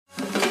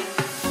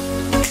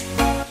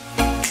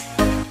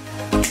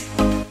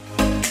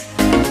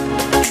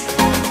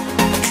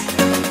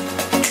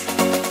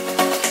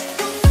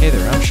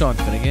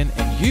Megan,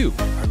 and you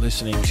are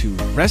listening to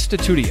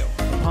Restitutio,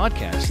 a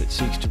podcast that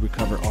seeks to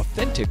recover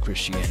authentic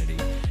Christianity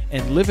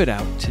and live it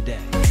out today.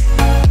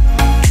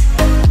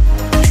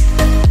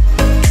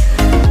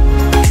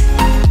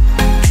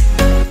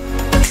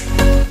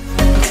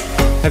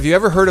 Have you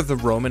ever heard of the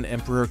Roman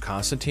Emperor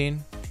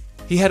Constantine?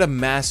 He had a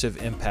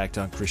massive impact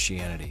on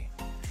Christianity.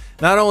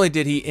 Not only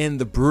did he end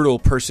the brutal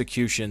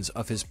persecutions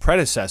of his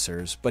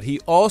predecessors, but he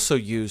also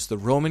used the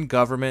Roman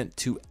government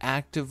to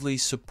actively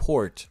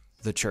support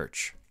the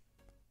church.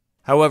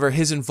 However,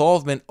 his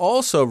involvement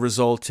also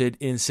resulted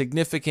in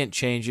significant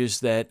changes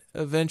that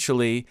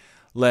eventually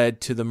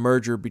led to the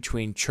merger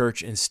between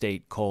church and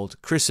state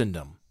called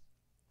Christendom.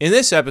 In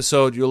this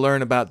episode, you'll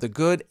learn about the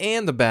good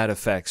and the bad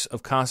effects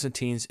of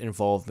Constantine's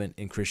involvement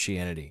in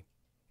Christianity.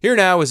 Here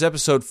now is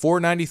episode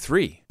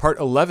 493, part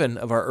 11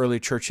 of our early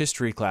church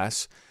history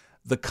class,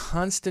 The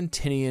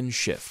Constantinian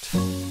Shift.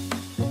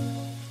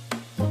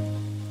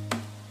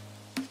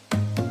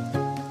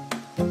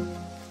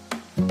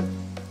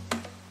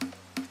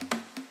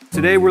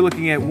 Today we're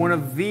looking at one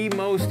of the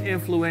most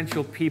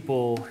influential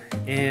people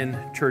in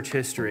church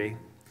history,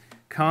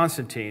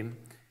 Constantine.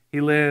 He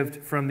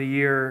lived from the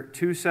year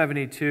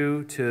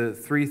 272 to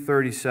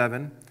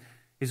 337.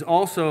 He's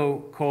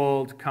also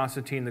called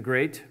Constantine the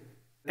Great,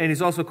 and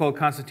he's also called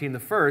Constantine the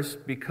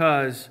First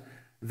because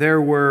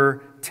there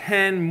were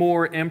 10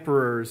 more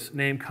emperors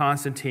named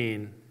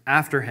Constantine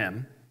after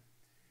him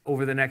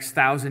over the next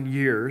 1,000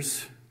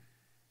 years.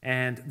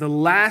 And the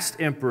last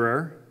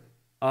emperor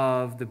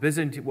of the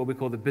Byzantine, what we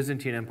call the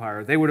Byzantine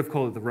Empire, they would have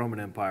called it the Roman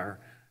Empire,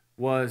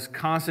 was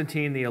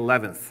Constantine the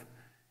 11th.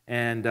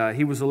 And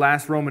he was the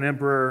last Roman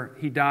emperor.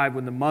 He died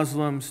when the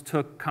Muslims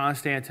took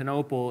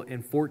Constantinople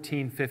in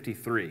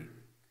 1453.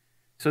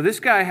 So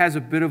this guy has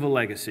a bit of a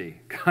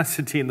legacy,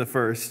 Constantine the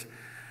First.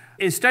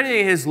 In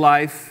studying his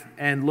life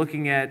and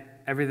looking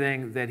at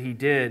everything that he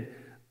did,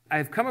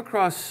 I've come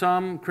across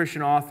some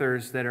Christian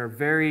authors that are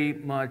very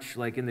much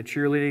like in the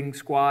cheerleading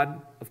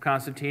squad of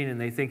Constantine,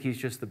 and they think he's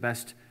just the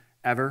best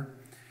ever.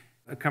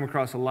 I've come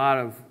across a lot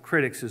of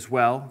critics as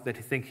well that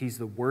think he's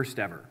the worst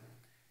ever.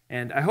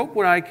 And I hope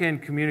what I can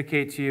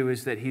communicate to you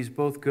is that he's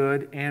both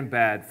good and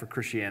bad for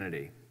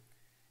Christianity.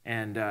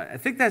 And I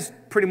think that's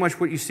pretty much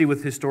what you see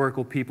with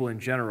historical people in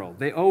general.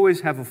 They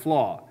always have a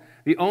flaw.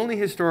 The only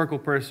historical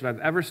person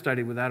I've ever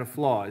studied without a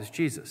flaw is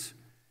Jesus.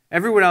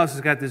 Everyone else has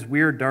got this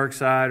weird dark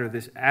side or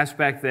this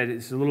aspect that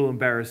is a little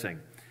embarrassing.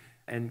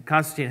 And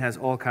Constantine has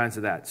all kinds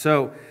of that.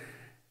 So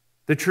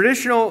the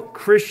traditional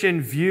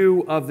Christian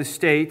view of the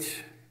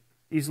state,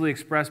 easily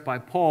expressed by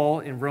Paul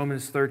in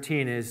Romans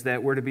 13, is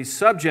that we're to be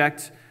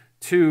subject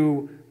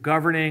to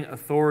governing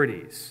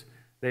authorities.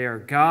 They are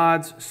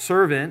God's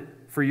servant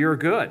for your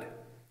good.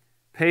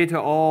 Pay to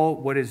all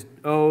what is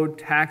owed,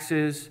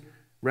 taxes,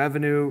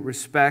 revenue,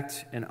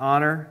 respect, and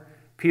honor.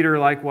 Peter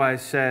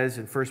likewise says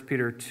in 1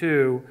 Peter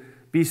 2,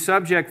 be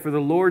subject for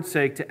the Lord's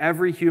sake to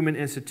every human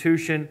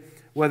institution,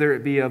 whether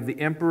it be of the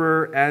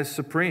emperor as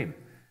supreme,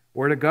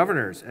 or to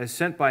governors as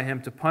sent by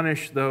him to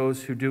punish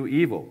those who do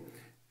evil.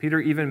 Peter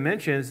even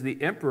mentions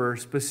the emperor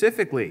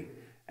specifically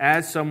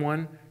as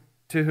someone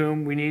to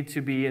whom we need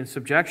to be in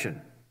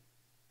subjection.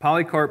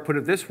 Polycarp put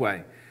it this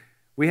way,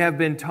 we have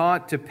been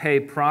taught to pay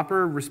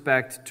proper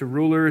respect to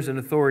rulers and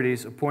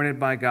authorities appointed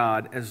by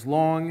God as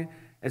long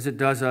as it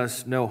does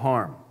us no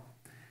harm.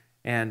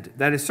 And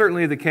that is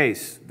certainly the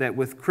case, that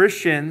with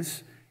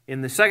Christians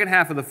in the second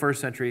half of the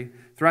first century,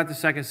 throughout the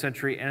second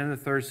century, and in the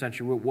third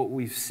century, what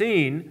we've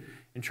seen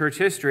in church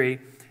history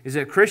is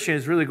that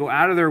Christians really go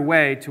out of their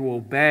way to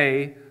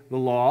obey the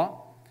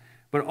law,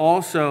 but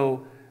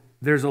also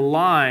there's a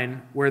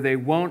line where they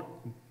won't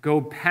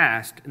go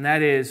past, and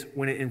that is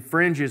when it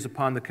infringes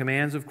upon the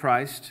commands of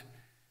Christ,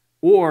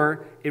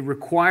 or it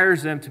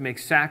requires them to make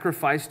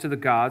sacrifice to the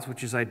gods,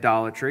 which is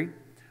idolatry,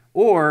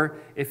 or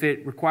if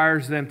it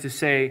requires them to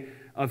say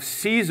of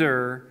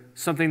Caesar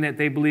something that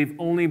they believe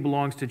only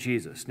belongs to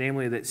Jesus,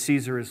 namely that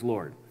Caesar is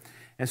Lord.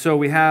 And so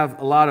we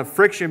have a lot of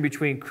friction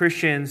between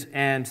Christians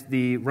and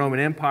the Roman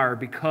Empire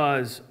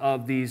because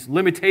of these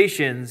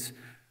limitations,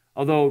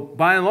 although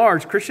by and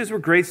large, Christians were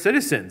great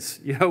citizens.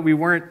 We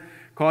weren't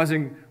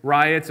causing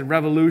riots and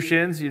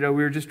revolutions. We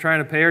were just trying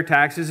to pay our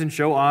taxes and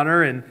show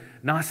honor and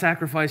not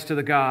sacrifice to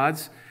the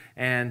gods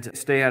and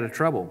stay out of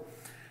trouble.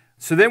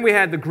 So then we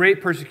had the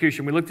great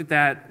persecution. We looked at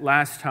that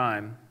last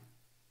time.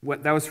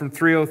 That was from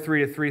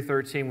 303 to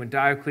 313 when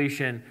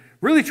Diocletian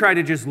really tried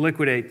to just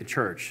liquidate the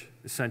church,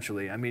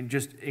 essentially.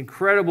 Just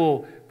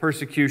incredible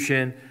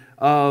persecution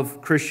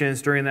of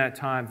Christians during that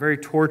time, very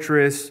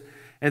torturous.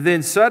 And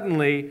then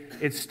suddenly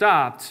it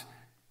stopped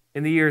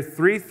in the year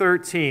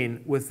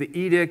 313 with the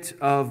Edict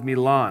of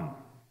Milan.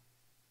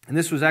 And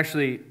this was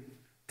actually,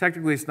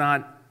 technically it's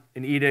not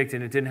an edict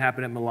and it didn't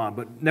happen at Milan,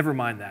 but never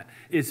mind that.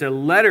 It's a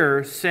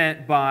letter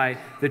sent by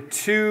the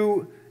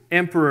two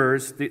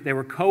emperors, they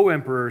were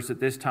co-emperors at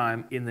this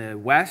time in the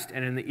west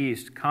and in the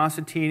east,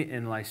 Constantine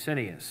and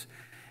Licinius.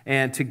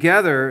 And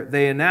together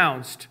they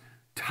announced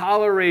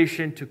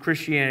toleration to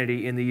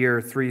Christianity in the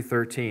year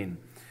 313.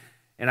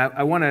 And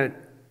I want to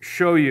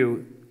show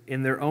you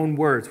in their own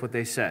words what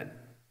they said.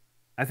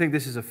 I think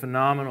this is a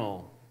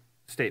phenomenal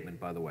statement,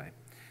 by the way.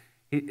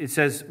 It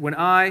says, "When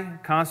I,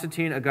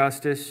 Constantine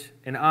Augustus,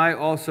 and I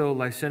also,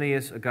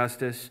 Licinius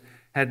Augustus,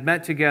 had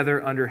met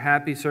together under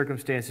happy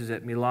circumstances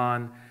at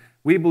Milan,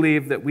 we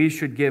believed that we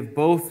should give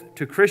both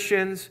to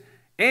Christians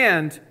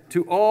and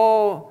to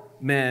all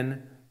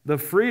men the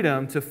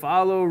freedom to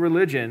follow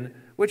religion,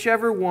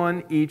 whichever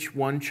one each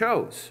one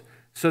chose,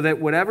 so that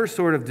whatever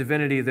sort of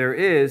divinity there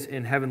is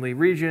in heavenly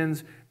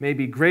regions may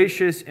be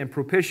gracious and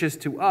propitious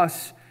to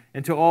us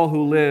and to all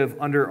who live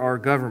under our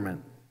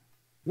government."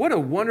 What a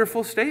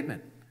wonderful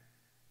statement.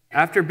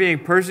 After being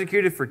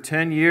persecuted for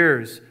 10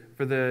 years,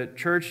 for the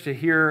church to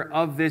hear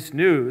of this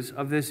news,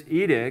 of this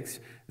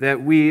edict,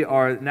 that we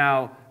are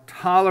now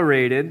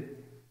tolerated,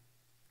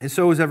 and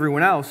so is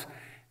everyone else.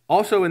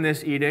 Also in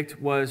this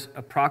edict was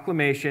a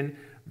proclamation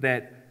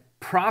that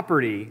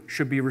property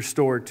should be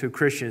restored to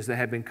Christians that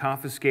had been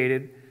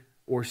confiscated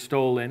or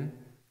stolen.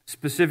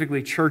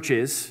 Specifically,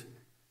 churches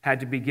had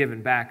to be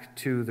given back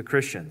to the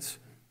Christians.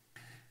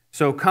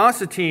 So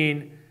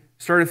Constantine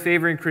started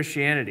favoring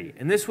Christianity.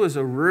 And this was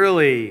a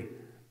really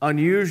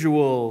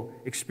unusual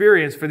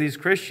experience for these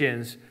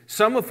Christians,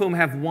 some of whom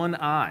have one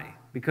eye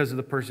because of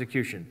the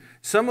persecution.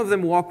 Some of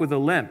them walk with a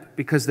limp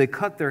because they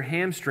cut their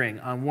hamstring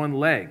on one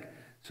leg.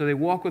 So they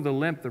walk with a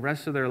limp the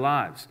rest of their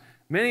lives.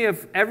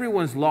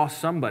 Everyone's lost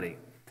somebody.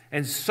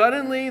 And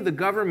suddenly the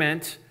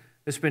government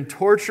that's been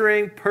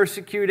torturing,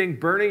 persecuting,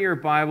 burning your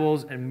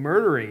Bibles, and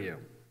murdering you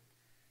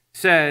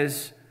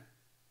says,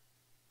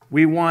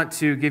 "We want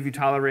to give you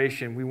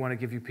toleration. We want to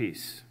give you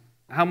peace."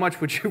 How much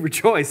would you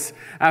rejoice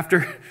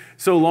after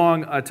so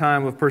long a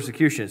time of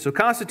persecution? So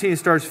Constantine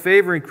starts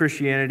favoring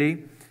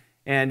Christianity,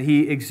 and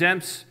he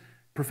exempts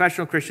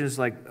professional Christians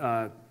like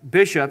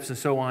bishops and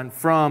so on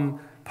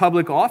from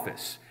public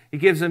office. He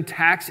gives them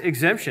tax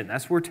exemption.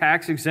 That's where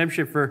tax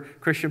exemption for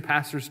Christian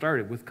pastors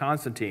started, with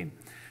Constantine.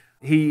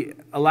 He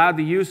allowed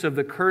the use of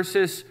the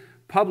cursus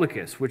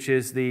publicus, which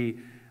is the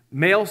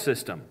mail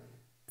system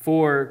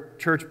for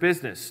church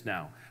business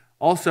now.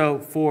 Also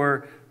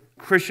for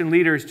Christian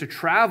leaders to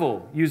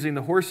travel using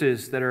the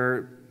horses that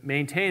are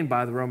maintained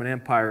by the Roman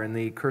Empire in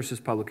the cursus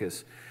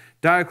publicus.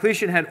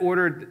 Diocletian had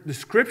ordered the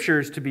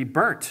scriptures to be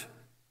burnt.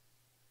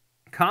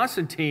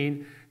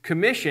 Constantine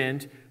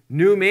commissioned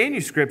new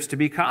manuscripts to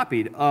be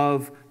copied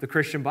of the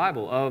Christian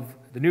Bible, of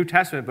the New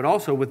Testament, but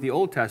also with the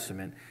Old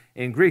Testament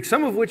in Greek,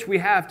 some of which we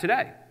have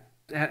today,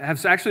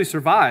 have actually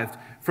survived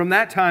from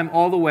that time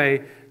all the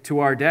way to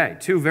our day.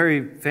 Two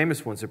very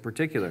famous ones in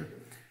particular.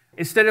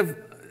 Instead of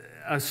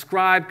a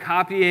scribe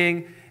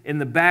copying in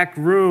the back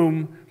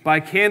room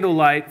by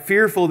candlelight,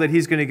 fearful that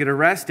he's going to get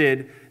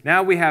arrested,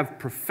 now we have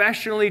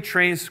professionally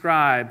trained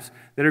scribes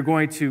that are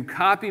going to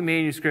copy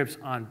manuscripts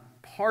on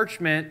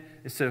parchment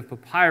instead of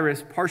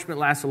papyrus. Parchment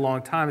lasts a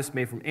long time. It's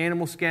made from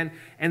animal skin,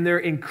 and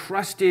they're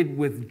encrusted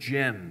with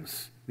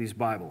gems, these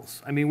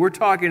Bibles. I mean, we're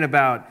talking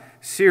about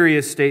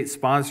serious state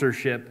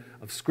sponsorship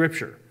of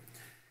Scripture.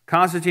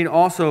 Constantine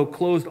also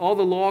closed all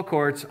the law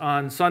courts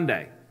on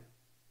Sunday.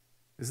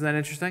 Isn't that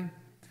interesting?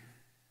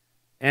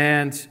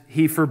 And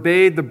he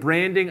forbade the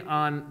branding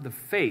on the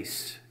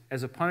face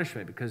as a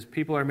punishment because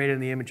people are made in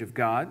the image of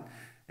God,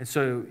 and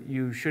so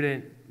you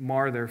shouldn't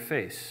mar their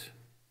face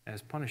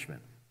as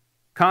punishment.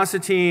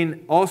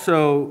 Constantine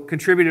also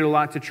contributed a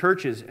lot to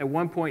churches. At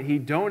one point, he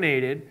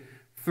donated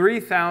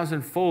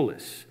 3,000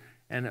 follis.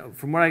 And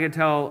from what I can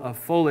tell, a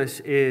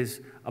follis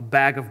is a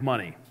bag of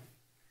money.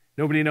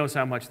 Nobody knows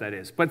how much that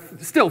is.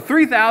 But still,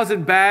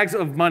 3,000 bags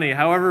of money,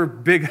 however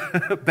big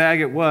a bag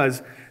it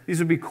was. These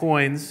would be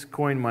coins,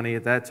 coin money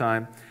at that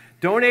time.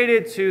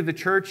 Donated to the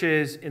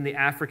churches in the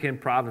African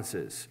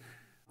provinces.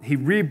 He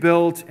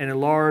rebuilt and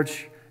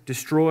enlarged,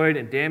 destroyed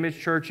and damaged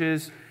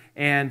churches.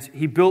 And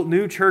he built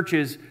new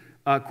churches,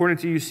 according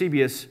to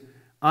Eusebius,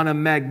 on a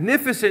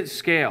magnificent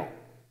scale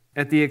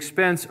at the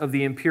expense of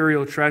the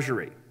imperial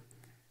treasury.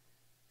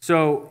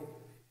 So,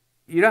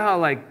 you know how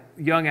like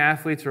young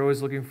athletes are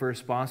always looking for a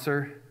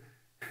sponsor?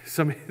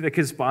 Somebody that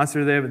can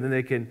sponsor them and then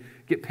they can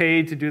get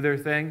paid to do their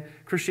thing?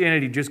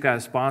 Christianity just got a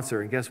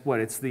sponsor, and guess what?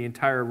 It's the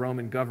entire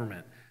Roman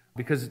government.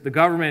 Because the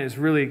government is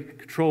really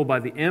controlled by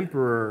the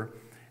emperor,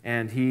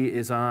 and he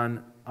is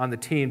on the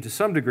team to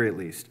some degree at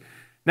least.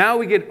 Now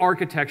we get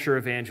architecture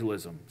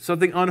evangelism,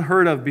 something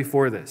unheard of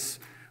before this,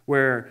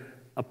 where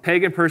a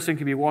pagan person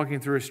can be walking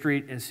through a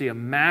street and see a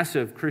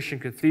massive Christian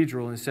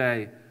cathedral and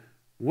say,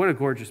 "What a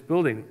gorgeous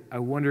building. I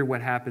wonder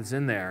what happens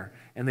in there."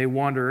 And they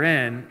wander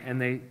in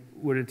and they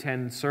would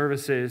attend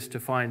services to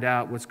find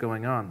out what's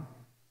going on.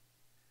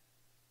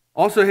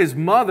 Also his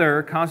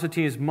mother,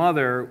 Constantine's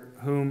mother,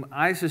 whom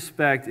I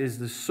suspect is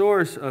the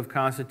source of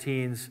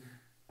Constantine's,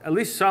 at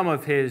least some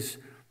of his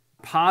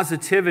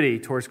positivity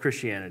towards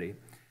Christianity,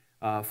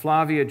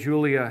 Flavia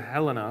Julia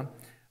Helena,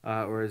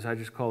 or as I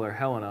just call her,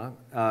 Helena,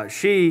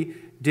 she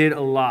did a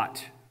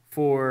lot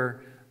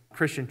for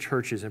Christian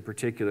churches in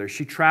particular.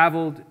 She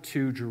traveled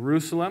to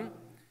Jerusalem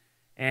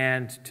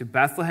and to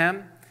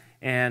Bethlehem,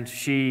 and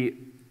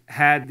she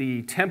had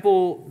the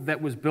temple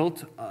that was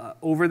built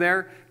over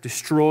there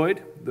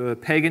destroyed, the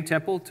pagan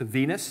temple to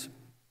Venus.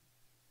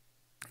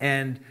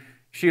 And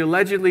She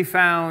allegedly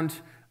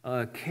found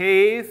a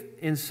cave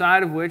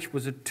inside of which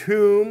was a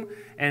tomb,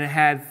 and it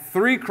had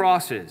 3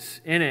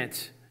 crosses in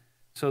it,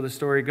 so the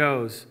story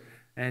goes.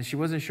 And she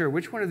wasn't sure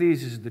which one of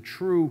these is the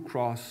true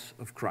cross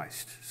of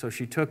Christ. So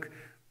she took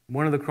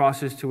one of the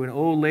crosses to an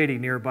old lady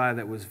nearby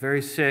that was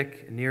very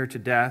sick and near to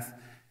death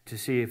to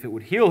see if it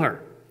would heal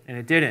her, and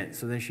it didn't.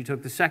 So then she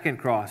took the second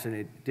cross, and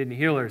it didn't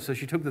heal her. So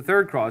she took the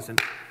third cross,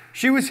 and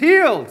she was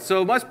healed.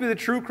 So it must be the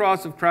true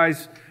cross of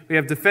Christ. We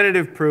have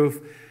definitive proof.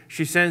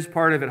 She sends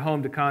part of it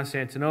home to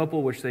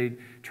Constantinople, which they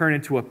turn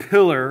into a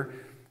pillar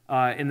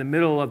in the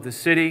middle of the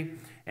city.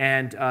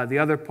 And the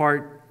other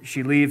part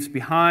she leaves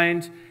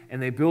behind,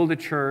 and they build a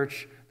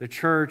church, the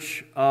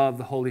Church of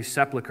the Holy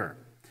Sepulchre.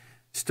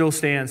 Still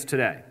stands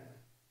today.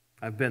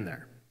 I've been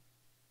there.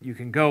 You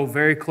can go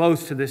very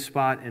close to this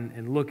spot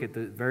and look at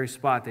the very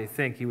spot they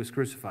think he was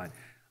crucified.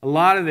 A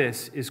lot of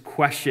this is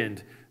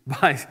questioned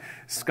by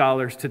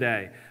scholars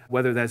today,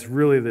 whether that's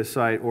really the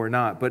site or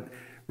not. But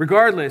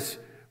regardless,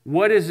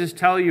 what does this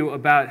tell you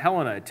about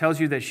Helena? It tells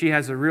you that she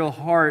has a real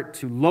heart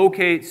to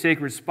locate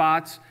sacred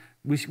spots.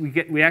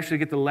 We actually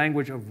get the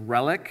language of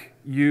relic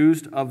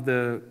used of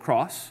the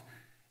cross.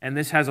 And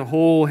this has a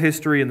whole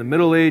history in the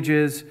Middle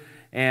Ages.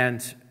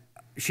 And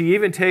she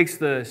even takes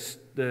the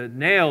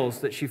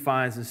nails that she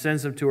finds and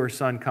sends them to her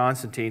son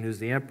Constantine, who's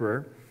the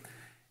emperor.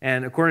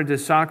 And according to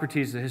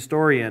Socrates, the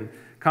historian,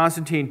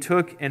 Constantine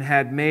took and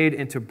had made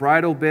into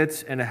bridle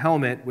bits and a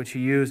helmet, which he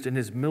used in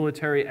his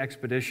military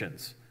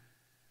expeditions.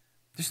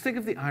 Just think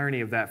of the irony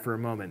of that for a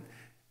moment.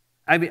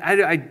 I mean,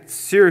 I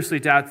seriously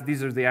doubt that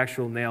these are the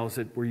actual nails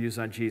that were used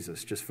on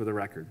Jesus, just for the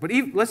record. But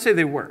let's say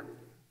they were.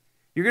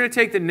 You're going to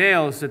take the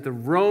nails that the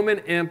Roman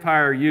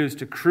Empire used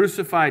to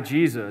crucify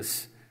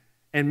Jesus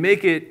and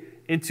make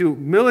it into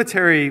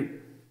military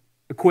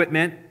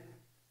equipment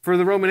for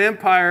the Roman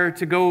Empire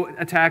to go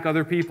attack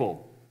other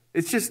people.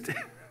 It's just,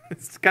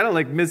 it's kind of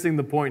like missing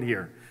the point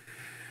here.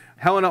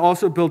 Helena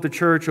also built a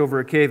church over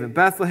a cave in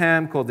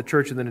Bethlehem called the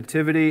Church of the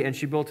Nativity, and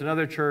she built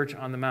another church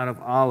on the Mount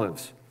of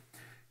Olives.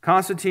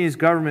 Constantine's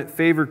government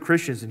favored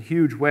Christians in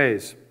huge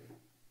ways.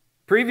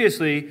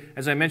 Previously,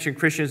 as I mentioned,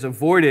 Christians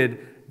avoided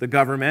the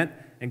government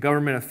and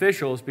government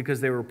officials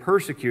because they were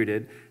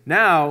persecuted.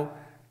 Now,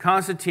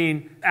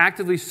 Constantine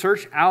actively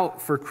searched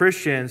out for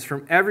Christians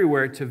from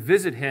everywhere to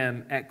visit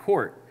him at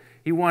court.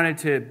 He wanted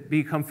to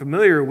become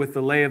familiar with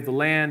the lay of the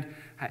land.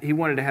 He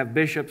wanted to have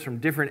bishops from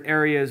different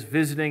areas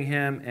visiting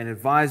him and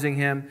advising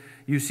him.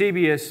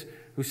 Eusebius,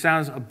 who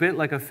sounds a bit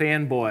like a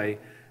fanboy,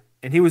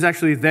 and he was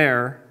actually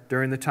there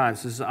during the time,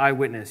 so this is an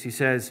eyewitness. He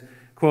says,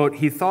 quote,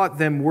 "He thought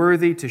them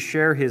worthy to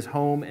share his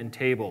home and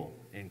table,"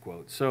 end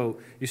quote. So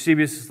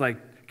Eusebius is like,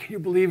 can you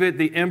believe it?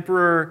 The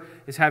emperor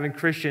is having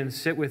Christians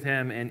sit with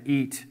him and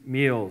eat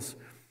meals.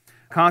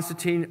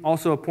 Constantine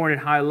also appointed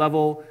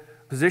high-level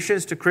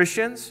positions to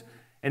Christians,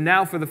 and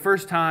now for the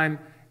first time,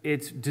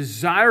 it's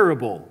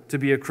desirable to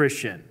be a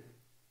Christian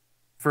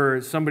for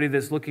somebody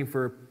that's looking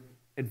for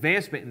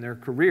advancement in their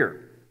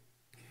career.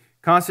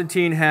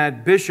 Constantine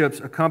had bishops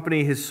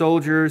accompany his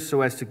soldiers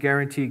so as to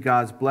guarantee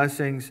God's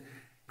blessings.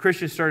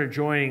 Christians started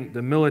joining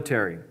the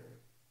military.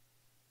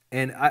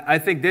 And I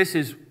think this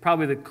is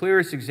probably the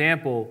clearest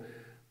example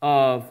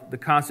of the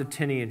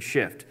Constantinian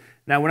shift.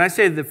 Now, when I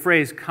say the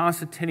phrase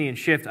Constantinian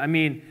shift, I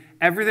mean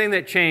everything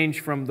that changed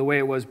from the way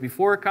it was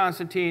before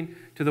Constantine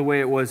to the way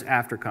it was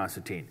after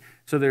Constantine.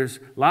 So there's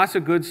lots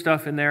of good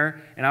stuff in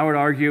there, and I would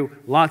argue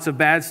lots of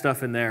bad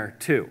stuff in there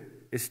too.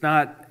 It's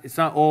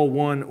not all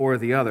one or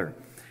the other.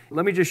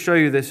 Let me just show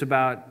you this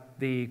about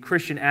the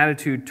Christian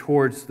attitude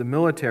towards the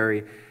military.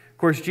 Of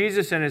course,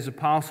 Jesus and his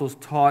apostles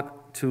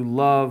taught to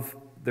love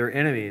their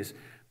enemies,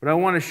 but I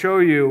want to show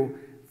you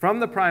from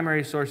the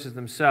primary sources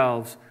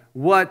themselves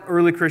what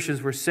early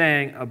Christians were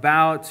saying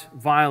about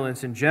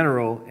violence in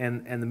general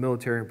and the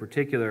military in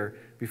particular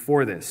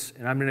before this.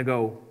 And I'm going to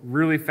go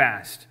really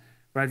fast,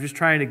 but I'm just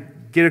trying to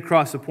get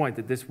across the point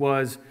that this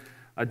was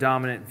a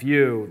dominant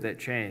view that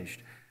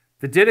changed.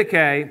 The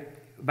Didache,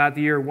 about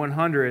the year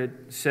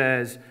 100,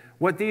 says,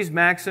 "What these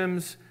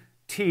maxims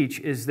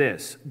teach is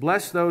this: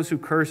 bless those who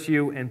curse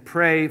you and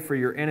pray for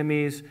your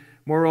enemies.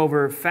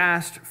 Moreover,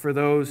 fast for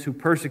those who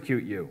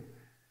persecute you.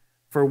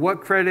 For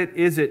what credit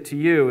is it to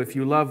you if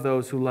you love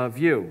those who love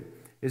you?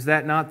 Is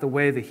that not the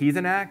way the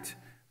heathen act?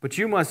 But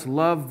you must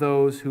love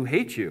those who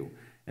hate you,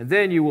 and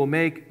then you will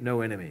make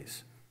no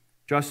enemies."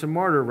 Justin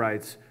Martyr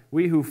writes,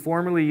 "We who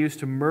formerly used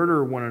to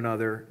murder one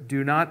another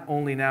do not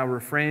only now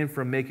refrain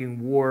from making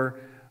war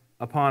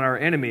upon our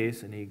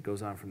enemies," and he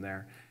goes on from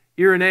there.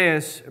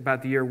 Irenaeus,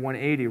 about the year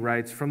 180,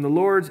 writes, "From the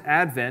Lord's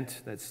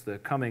advent," that's the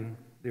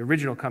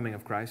original coming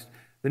of Christ,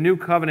 "the new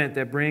covenant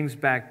that brings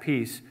back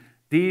peace,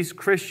 these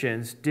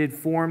Christians did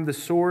form the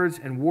swords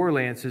and war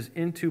lances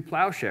into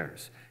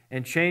plowshares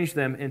and change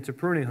them into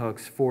pruning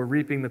hooks for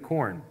reaping the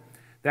corn.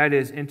 That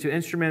is, into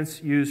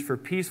instruments used for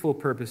peaceful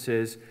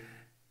purposes,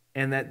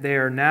 and that they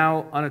are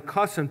now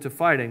unaccustomed to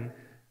fighting,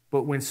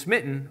 but when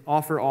smitten,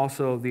 offer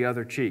also the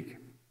other cheek."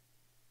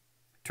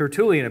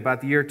 Tertullian,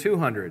 about the year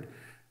 200,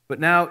 But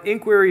now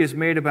inquiry is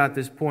made about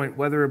this point,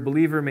 whether a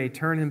believer may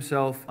turn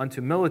himself unto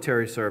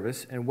military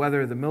service, and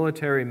whether the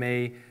military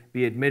may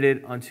be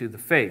admitted unto the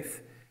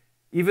faith.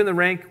 Even the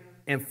rank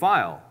and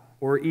file,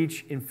 or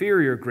each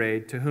inferior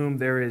grade, to whom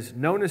there is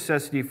no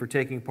necessity for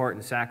taking part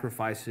in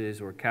sacrifices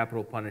or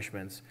capital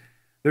punishments,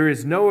 there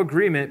is no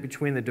agreement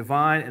between the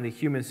divine and the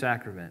human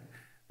sacrament,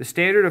 the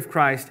standard of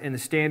Christ and the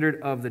standard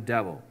of the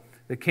devil,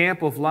 the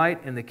camp of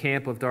light and the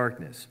camp of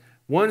darkness.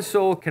 One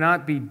soul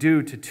cannot be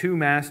due to two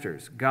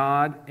masters,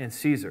 God and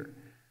Caesar.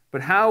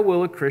 But how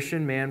will a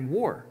Christian man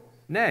war?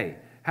 Nay,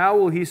 how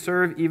will he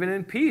serve even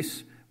in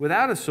peace,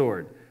 without a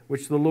sword,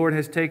 which the Lord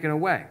has taken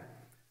away?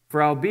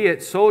 For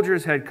albeit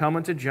soldiers had come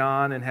unto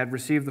John and had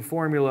received the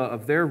formula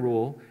of their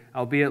rule,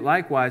 albeit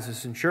likewise a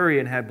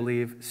centurion had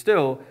believed,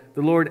 still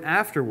the Lord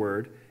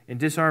afterward, in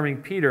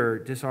disarming Peter,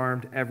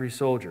 disarmed every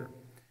soldier.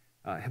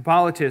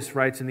 Hippolytus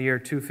writes in the year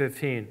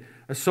 215,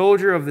 a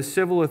soldier of the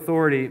civil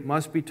authority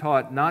must be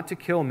taught not to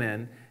kill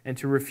men and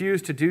to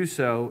refuse to do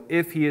so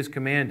if he is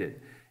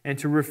commanded, and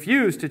to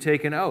refuse to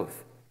take an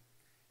oath.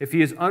 If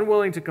he is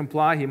unwilling to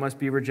comply, he must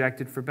be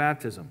rejected for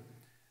baptism.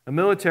 A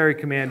military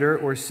commander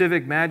or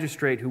civic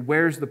magistrate who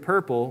wears the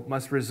purple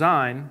must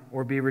resign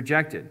or be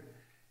rejected.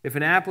 If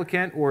an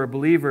applicant or a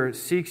believer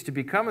seeks to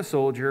become a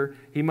soldier,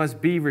 he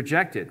must be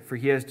rejected, for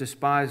he has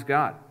despised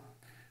God.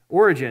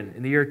 Origen,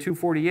 in the year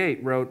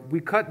 248, wrote, we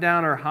cut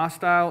down our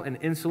hostile and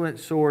insolent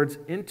swords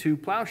into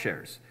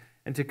plowshares,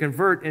 and to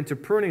convert into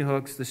pruning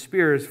hooks the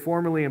spears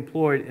formerly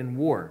employed in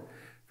war.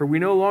 For we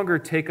no longer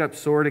take up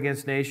sword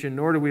against nation,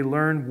 nor do we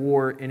learn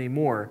war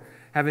anymore,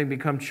 having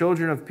become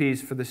children of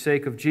peace for the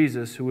sake of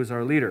Jesus, who is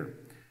our leader.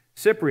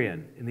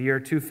 Cyprian, in the year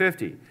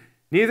 250,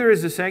 neither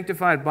is the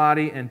sanctified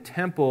body and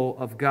temple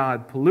of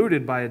God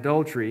polluted by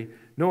adultery,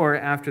 nor,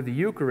 after the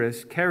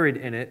Eucharist carried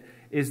in it,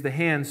 is the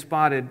hand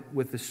spotted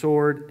with the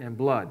sword and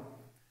blood.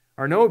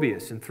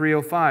 Arnobius in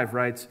 305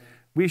 writes,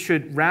 we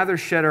should rather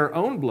shed our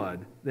own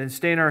blood than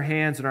stain our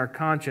hands and our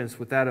conscience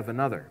with that of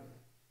another.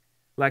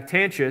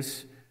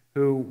 Lactantius,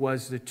 who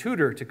was the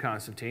tutor to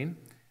Constantine,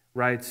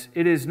 writes,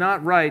 it is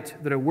not right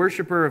that a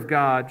worshiper of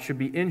God should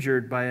be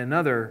injured by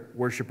another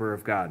worshiper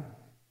of God.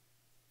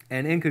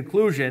 And in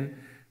conclusion,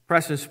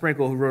 Preston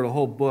Sprinkle, who wrote a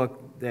whole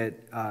book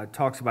that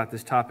talks about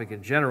this topic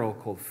in general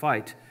called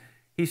Fight,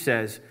 he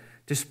says,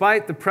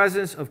 despite the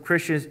presence of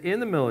Christians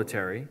in the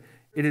military,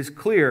 it is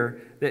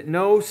clear that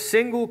no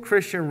single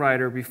Christian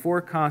writer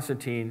before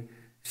Constantine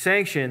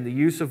sanctioned the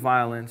use of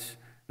violence,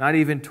 not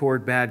even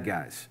toward bad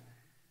guys,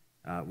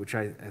 which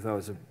I thought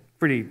was a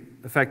pretty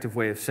effective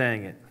way of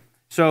saying it.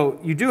 So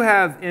you do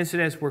have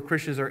incidents where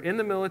Christians are in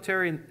the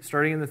military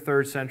starting in the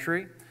 3rd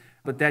century,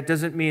 but that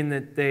doesn't mean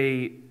that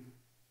they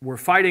were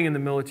fighting in the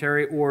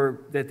military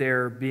or that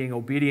they're being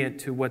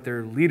obedient to what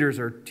their leaders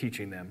are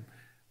teaching them.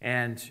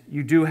 And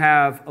you do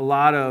have a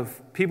lot of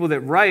people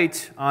that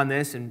write on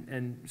this,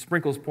 and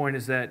Sprinkle's point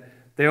is that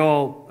they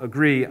all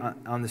agree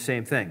on the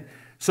same thing.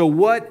 So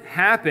what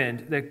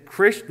happened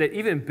that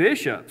even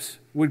bishops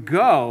would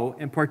go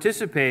and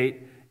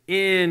participate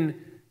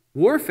in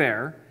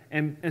warfare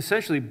and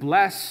essentially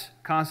bless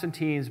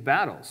Constantine's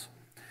battles?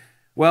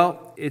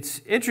 Well, it's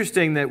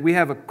interesting that we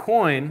have a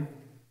coin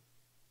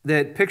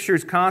that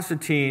pictures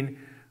Constantine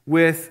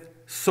with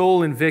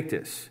Sol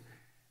Invictus.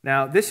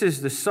 Now, this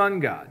is the sun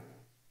god.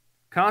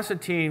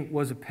 Constantine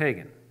was a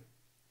pagan.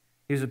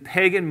 He was a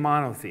pagan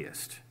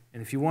monotheist.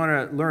 And if you want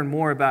to learn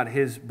more about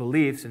his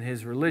beliefs and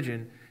his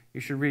religion,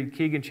 you should read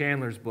Keegan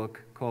Chandler's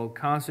book called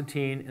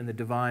Constantine and the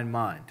Divine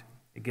Mind.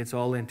 It gets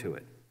all into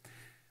it.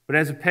 But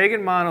as a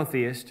pagan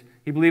monotheist,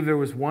 he believed there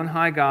was one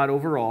high God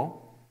over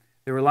all.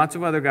 There were lots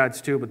of other gods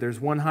too, but there's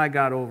one high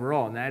God over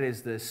all, and that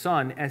is the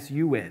sun,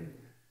 S-U-N,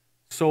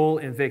 Sol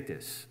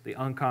Invictus, the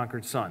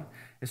unconquered sun.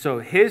 And so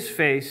his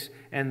face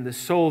and the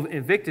Sol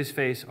Invictus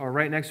face are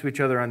right next to each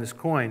other on this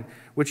coin,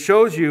 which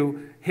shows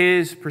you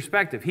his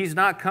perspective. He's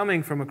not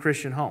coming from a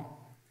Christian home.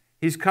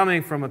 He's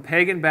coming from a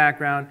pagan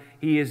background.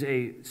 He is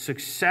a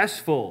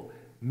successful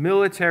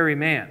military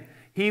man.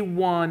 He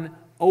won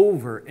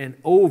over and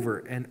over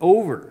and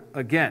over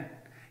again.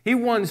 He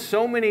won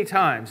so many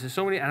times,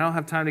 and I don't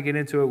have time to get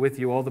into it with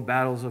you, all the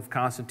battles of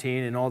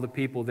Constantine and all the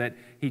people that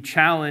he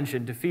challenged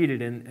and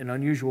defeated in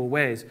unusual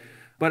ways.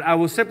 But I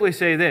will simply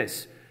say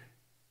this.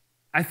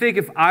 I think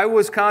if I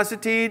was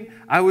Constantine,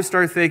 I would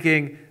start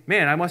thinking,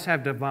 man, I must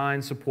have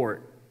divine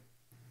support.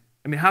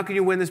 I mean, how can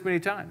you win this many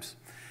times?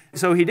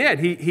 So he did.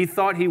 He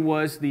thought he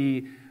was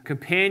the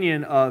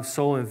companion of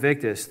Sol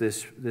Invictus,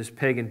 this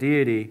pagan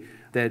deity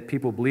that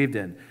people believed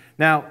in.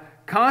 Now,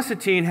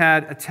 Constantine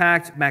had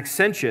attacked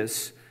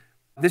Maxentius.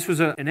 This was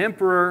an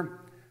emperor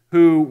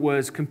who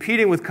was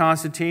competing with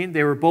Constantine.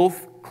 They were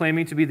both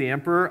claiming to be the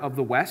emperor of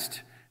the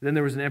West. Then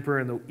there was an emperor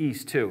in the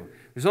East, too.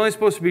 There's only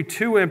supposed to be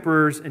 2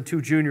 emperors and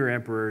 2 junior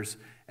emperors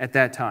at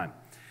that time.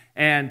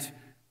 And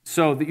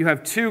so that you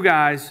have 2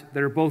 guys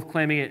that are both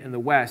claiming it in the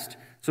West.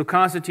 So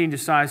Constantine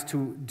decides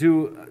to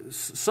do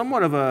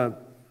somewhat of a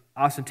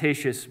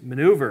ostentatious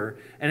maneuver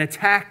and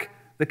attack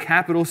the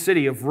capital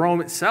city of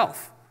Rome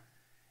itself.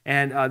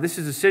 And this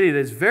is a city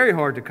that's very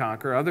hard to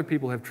conquer. Other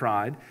people have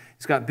tried.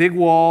 It's got big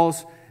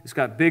walls. It's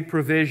got big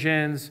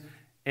provisions.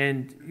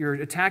 And you're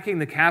attacking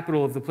the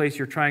capital of the place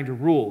you're trying to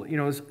rule. You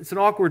know, it's an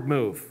awkward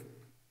move,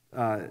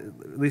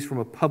 at least from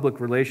a public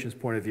relations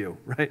point of view,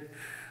 right?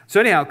 So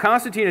anyhow,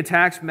 Constantine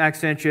attacks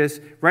Maxentius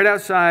right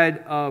outside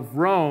of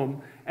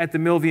Rome at the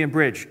Milvian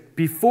Bridge.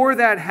 Before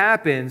that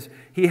happens,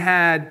 he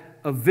had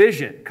a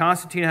vision.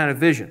 Constantine had a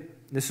vision.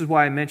 This is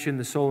why I mentioned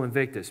the Sol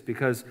Invictus,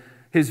 because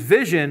his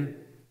vision,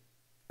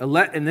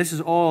 and this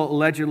is all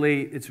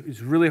allegedly, it's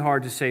really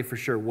hard to say for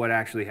sure what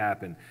actually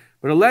happened.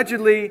 But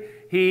allegedly,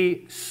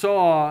 he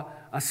saw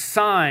a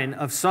sign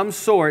of some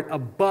sort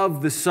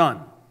above the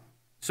sun.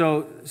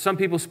 So some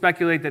people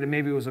speculate that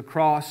maybe it was a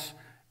cross,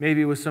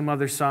 maybe it was some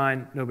other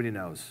sign. Nobody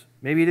knows.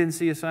 Maybe he didn't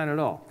see a sign at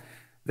all.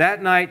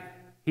 That night,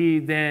 he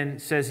then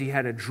says he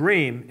had a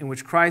dream in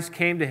which Christ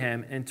came to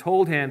him and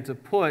told him to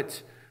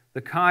put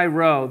the Chi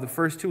Rho, the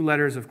first two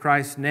letters of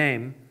Christ's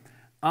name,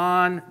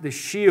 on the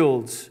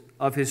shields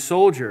of his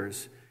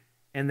soldiers,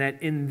 and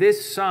that in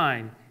this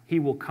sign he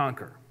will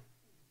conquer.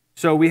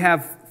 So we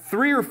have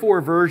 3 or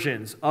 4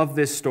 versions of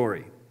this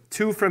story.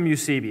 2 from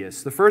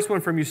Eusebius. The first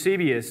one from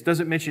Eusebius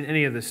doesn't mention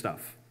any of this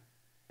stuff,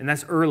 and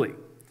that's early.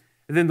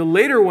 And then the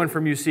later one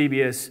from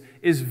Eusebius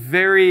is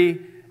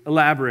very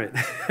elaborate,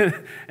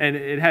 and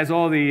it has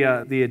all the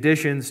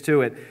additions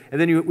to it. And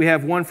then we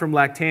have one from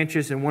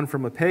Lactantius and one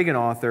from a pagan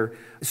author.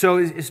 So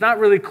it's not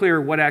really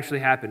clear what actually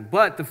happened.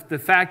 But the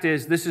fact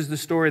is, this is the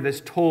story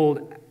that's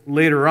told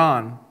later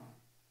on.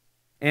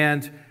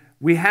 And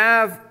we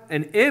have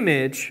an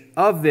image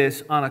of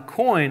this on a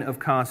coin of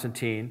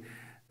Constantine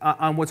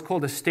on what's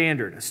called a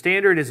standard. A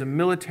standard is a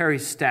military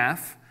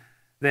staff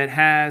that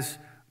has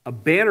a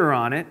banner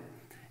on it,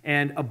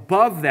 and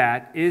above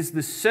that is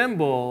the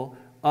symbol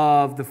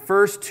of the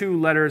first 2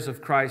 letters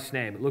of Christ's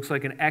name. It looks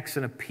like an X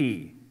and a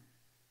P.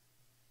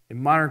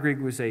 In modern Greek,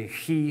 we would say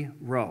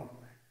he-ro,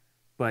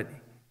 but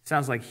it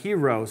sounds like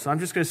hero, so I'm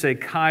just going to say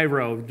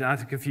Cairo, not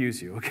to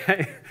confuse you,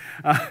 okay?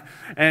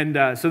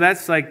 So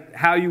that's like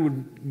how you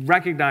would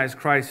recognize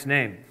Christ's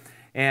name.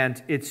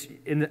 And it's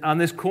on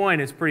this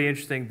coin, it's pretty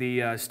interesting.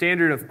 The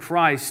standard of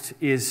Christ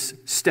is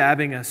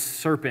stabbing a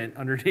serpent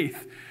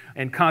underneath,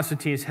 and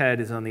Constantine's head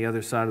is on the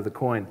other side of the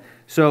coin.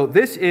 So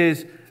this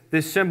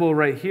symbol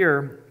right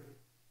here,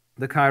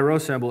 the Chi Rho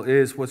symbol,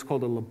 is what's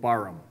called a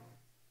labarum.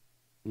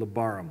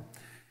 Labarum.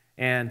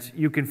 And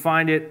you can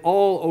find it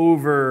all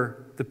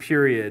over the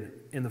period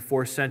in the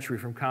 4th century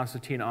from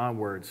Constantine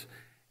onwards.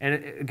 And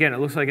again, it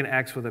looks like an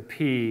X with a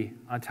P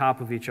on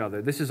top of each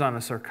other. This is on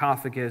a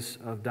sarcophagus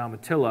of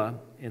Domitilla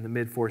in the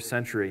mid-4th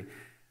century.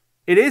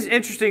 It is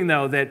interesting,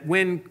 though, that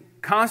when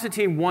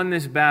Constantine won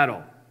this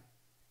battle,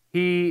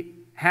 he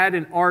had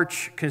an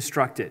arch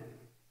constructed.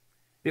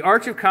 The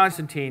Arch of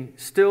Constantine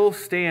still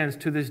stands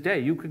to this day.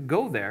 You could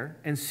go there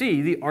and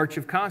see the Arch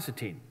of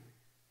Constantine.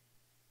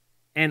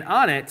 And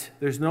on it,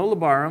 there's no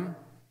labarum,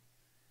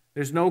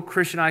 there's no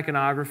Christian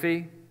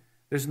iconography,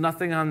 there's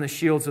nothing on the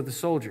shields of the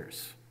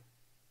soldiers.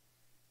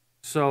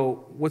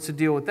 So what's the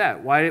deal with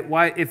that?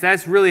 Why, if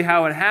that's really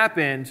how it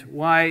happened,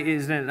 why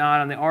isn't it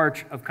not on the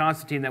Arch of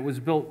Constantine that was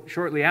built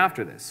shortly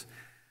after this?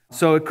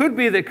 So it could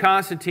be that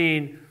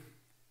Constantine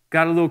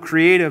got a little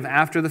creative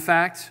after the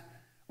fact,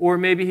 or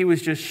maybe he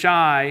was just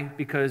shy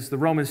because the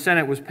Roman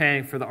Senate was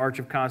paying for the Arch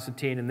of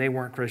Constantine and they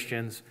weren't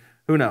Christians.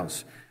 Who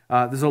knows?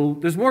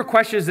 There's more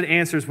questions than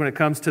answers when it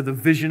comes to the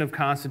vision of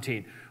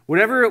Constantine.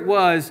 Whatever it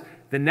was,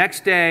 the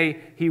next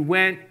day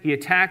he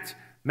attacked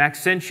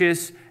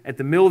Maxentius at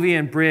the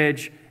Milvian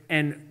Bridge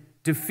and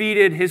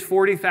defeated his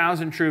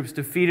 40,000 troops,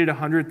 defeated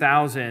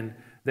 100,000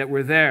 that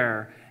were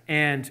there.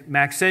 And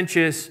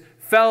Maxentius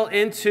fell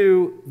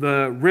into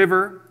the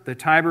river, the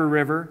Tiber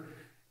River.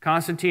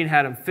 Constantine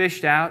had him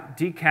fished out,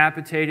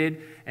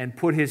 decapitated, and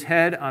put his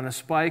head on a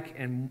spike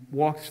and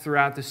walked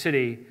throughout the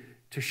city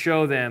to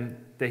show them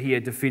that he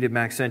had defeated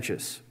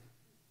Maxentius.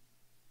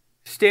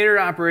 Standard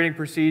operating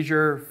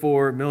procedure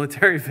for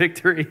military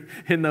victory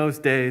in those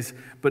days,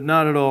 but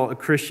not at all a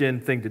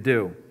Christian thing to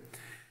do.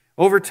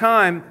 Over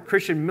time,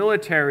 Christian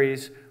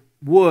militaries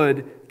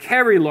would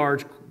carry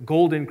large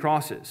golden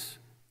crosses.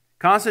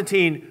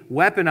 Constantine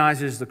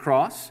weaponizes the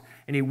cross,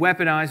 and he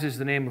weaponizes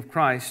the name of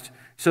Christ,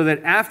 so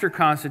that after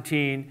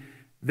Constantine,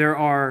 there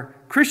are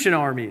Christian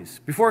armies.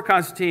 Before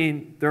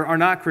Constantine, there are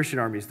not Christian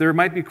armies. There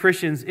might be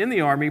Christians in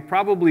the army,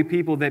 probably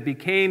people that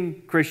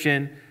became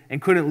Christian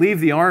and couldn't leave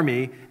the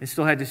army and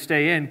still had to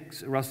stay in,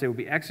 or else they would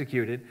be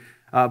executed.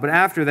 But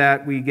after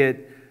that, we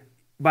get,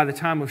 by the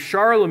time of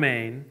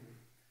Charlemagne,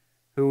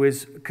 who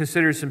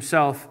considers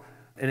himself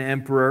an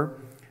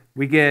emperor,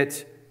 we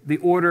get the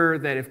order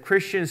that if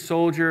Christian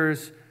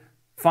soldiers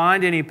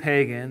find any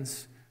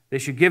pagans, they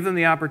should give them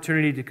the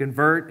opportunity to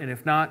convert, and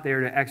if not, they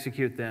are to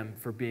execute them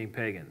for being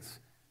pagans.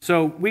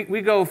 So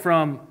we go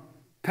from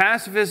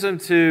pacifism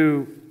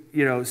to,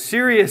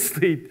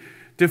 seriously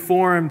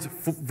deformed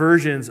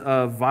versions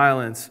of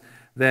violence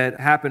that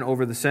happen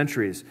over the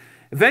centuries.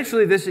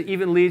 Eventually, this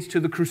even leads to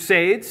the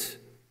Crusades.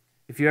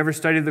 If you ever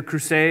studied the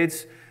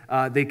Crusades,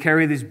 They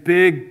carry these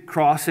big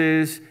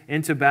crosses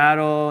into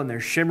battle, and they're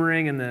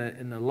shimmering in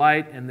the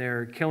light, and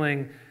they're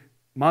killing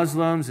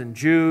Muslims and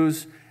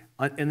Jews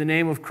in the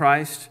name of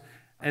Christ.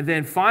 And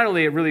then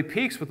finally, it really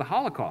peaks with the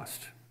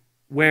Holocaust,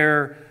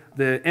 where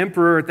the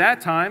emperor at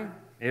that time,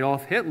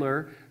 Adolf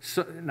Hitler,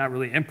 not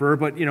really emperor,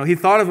 but he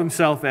thought of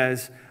himself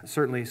as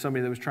certainly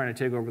somebody that was trying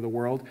to take over the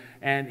world,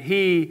 and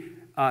he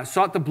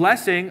sought the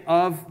blessing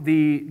of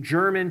the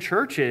German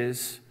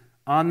churches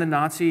on the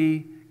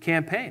Nazi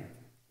campaign.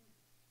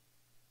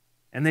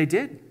 And they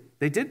did.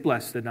 They did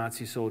bless the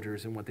Nazi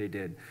soldiers in what they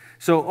did.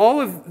 So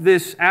all of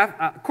this,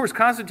 of course,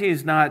 Constantine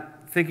is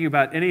not thinking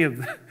about any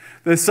of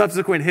the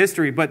subsequent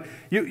history, but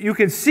you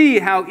can see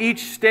how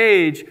each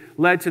stage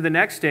led to the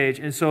next stage,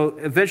 and so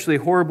eventually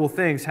horrible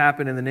things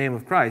happen in the name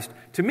of Christ.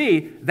 To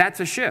me, that's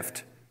a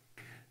shift.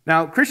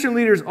 Now, Christian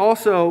leaders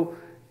also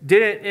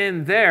didn't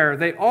end there.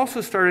 They also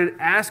started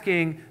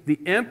asking the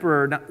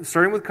emperor,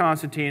 starting with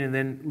Constantine and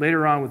then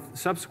later on with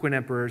subsequent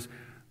emperors,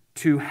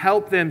 to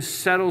help them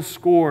settle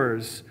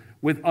scores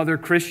with other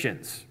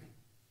Christians.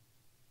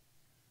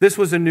 This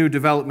was a new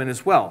development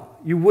as well.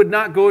 You would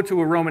not go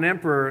to a Roman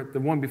emperor, the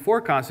one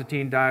before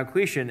Constantine,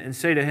 Diocletian, and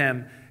say to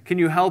him, can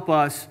you help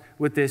us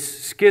with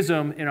this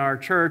schism in our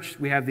church?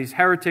 We have these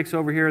heretics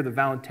over here, the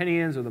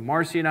Valentinians or the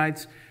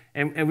Marcionites,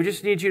 and we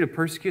just need you to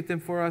persecute them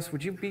for us.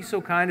 Would you be so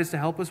kind as to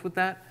help us with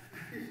that?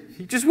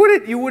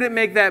 You wouldn't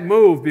make that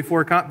move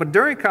before, but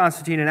during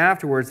Constantine and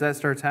afterwards, that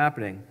starts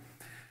happening.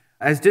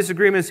 As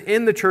disagreements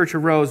in the church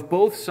arose,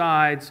 both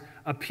sides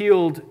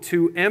appealed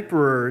to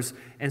emperors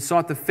and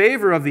sought the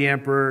favor of the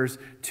emperors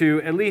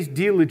to at least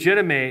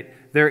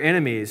delegitimate their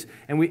enemies.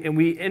 And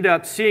we end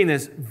up seeing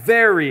this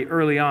very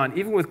early on.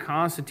 Even with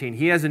Constantine,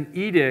 he has an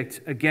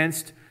edict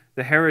against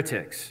the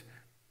heretics.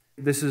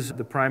 This is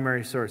the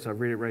primary source. I'll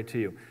read it right to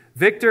you.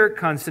 Victor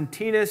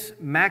Constantinus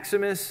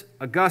Maximus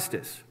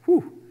Augustus.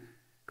 Whew,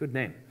 good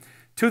name.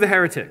 To the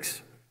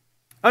heretics.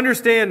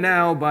 Understand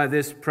now by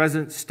this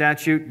present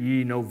statute,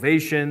 ye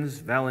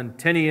Novatians,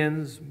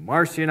 Valentinians,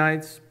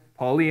 Marcionites,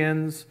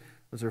 Paulians,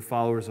 those are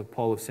followers of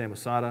Paul of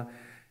Samosata,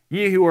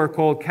 ye who are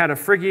called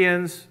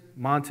Cataphrygians,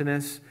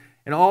 Montanus,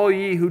 and all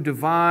ye who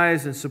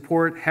devise and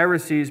support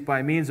heresies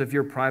by means of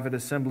your private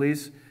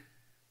assemblies.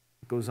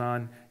 It goes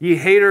on, ye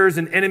haters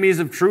and enemies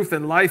of truth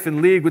and life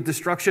in league with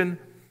destruction,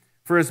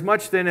 for as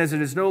much then as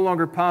it is no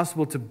longer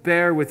possible to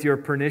bear with your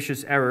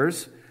pernicious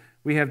errors,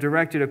 we have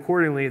directed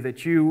accordingly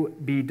that you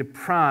be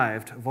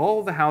deprived of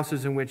all the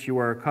houses in which you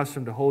are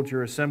accustomed to hold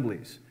your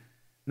assemblies,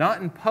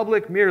 not in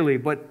public merely,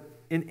 but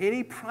in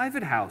any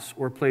private house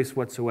or place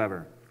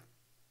whatsoever.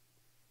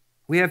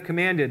 We have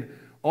commanded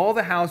all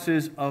the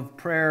houses of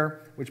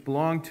prayer which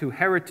belong to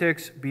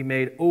heretics be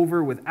made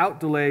over without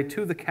delay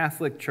to the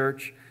Catholic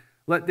Church.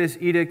 Let this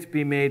edict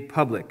be made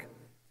public.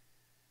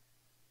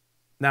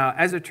 Now,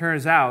 as it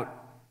turns out,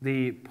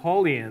 the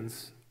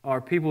Paulians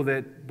are people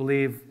that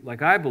believe,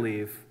 like I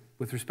believe,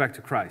 with respect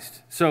to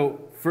Christ.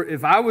 So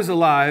if I was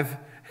alive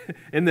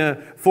in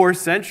the 4th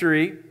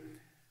century,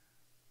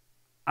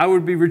 I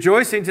would be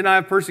rejoicing to not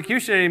have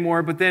persecution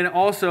anymore, but then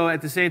also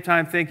at the same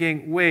time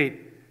thinking,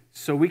 wait,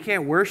 so we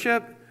can't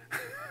worship?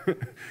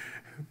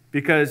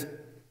 Because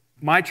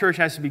my church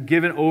has to be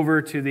given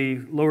over to the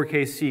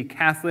lowercase c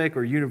Catholic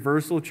or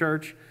universal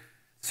church.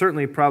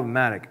 Certainly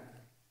problematic.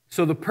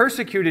 So the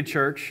persecuted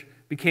church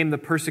became the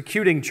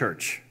persecuting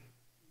church.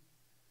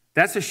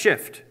 That's a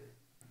shift.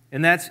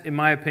 And that's, in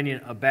my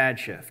opinion, a bad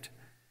shift.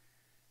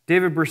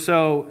 David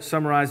Berceau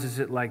summarizes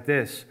it like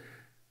this.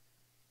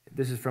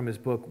 This is from his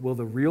book, Will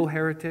the Real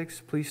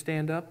Heretics Please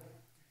Stand Up?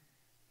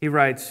 He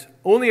writes,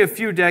 only a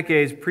few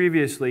decades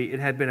previously,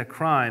 it had been a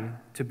crime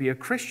to be a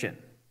Christian.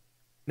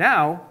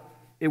 Now,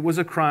 it was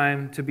a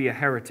crime to be a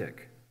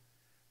heretic.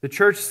 The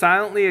church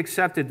silently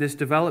accepted this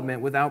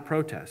development without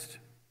protest.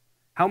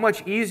 How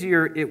much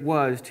easier it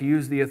was to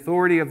use the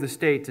authority of the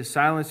state to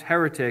silence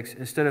heretics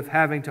instead of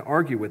having to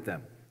argue with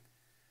them.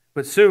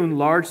 But soon,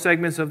 large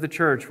segments of the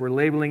church were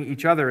labeling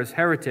each other as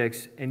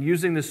heretics and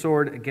using the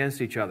sword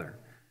against each other.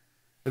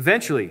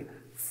 Eventually,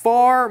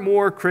 far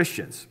more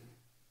Christians,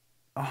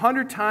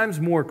 100 times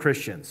more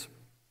Christians,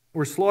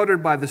 were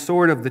slaughtered by the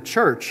sword of the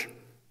church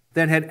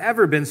than had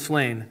ever been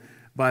slain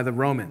by the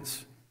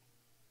Romans.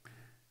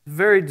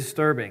 Very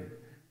disturbing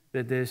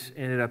that this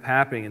ended up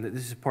happening and that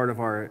this is part of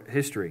our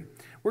history.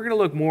 We're going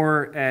to look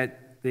more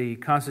at the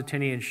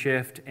Constantinian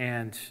shift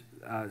and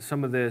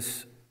some of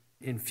this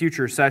in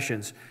future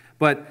sessions.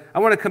 But I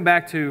want to come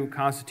back to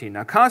Constantine.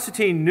 Now,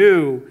 Constantine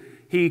knew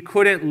he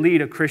couldn't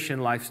lead a Christian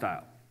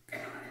lifestyle.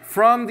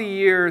 From the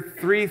year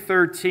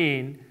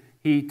 313,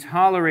 he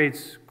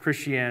tolerates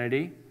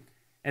Christianity.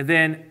 And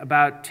then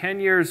about 10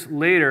 years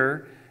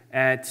later,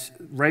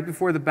 right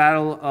before the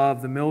Battle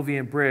of the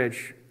Milvian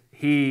Bridge,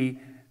 he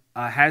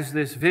has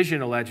this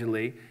vision,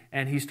 allegedly,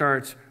 and he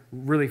starts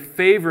really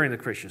favoring the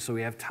Christians. So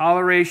we have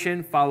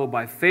toleration followed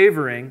by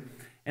favoring.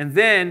 And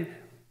then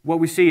what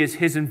we see is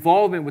his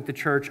involvement with the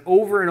church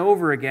over and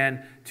over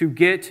again to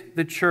get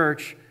the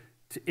church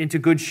into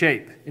good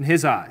shape in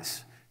his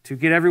eyes, to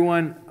get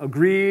everyone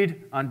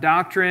agreed on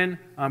doctrine,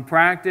 on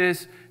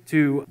practice,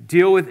 to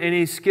deal with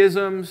any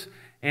schisms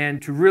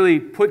and to really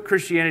put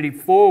Christianity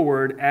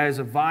forward as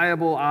a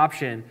viable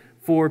option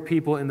for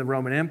people in the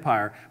Roman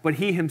Empire. But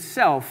he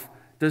himself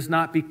does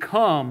not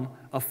become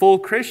a full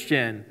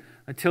Christian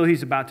until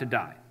he's about to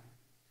die.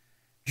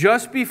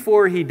 Just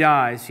before he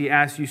dies, he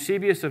asks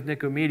Eusebius of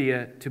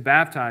Nicomedia to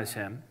baptize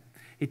him.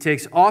 He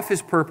takes off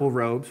his purple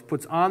robes,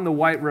 puts on the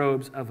white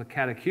robes of a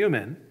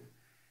catechumen,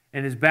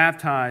 and is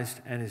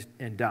baptized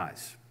and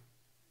dies.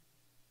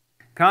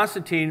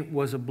 Constantine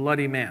was a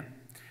bloody man,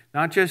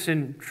 not just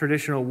in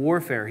traditional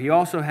warfare. He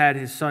also had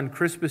his son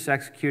Crispus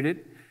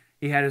executed.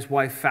 He had his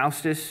wife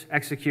Faustus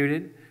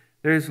executed.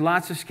 There's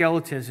lots of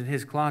skeletons in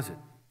his closet.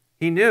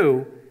 He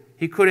knew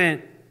he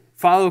couldn't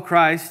follow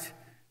Christ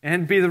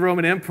and be the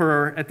Roman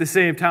emperor at the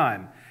same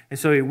time. And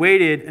so he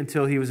waited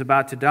until he was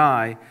about to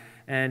die.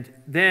 And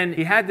then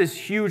he had this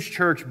huge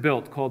church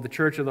built called the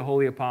Church of the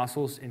Holy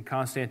Apostles in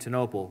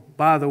Constantinople.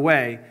 By the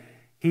way,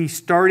 he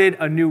started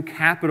a new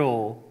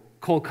capital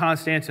called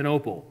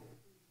Constantinople.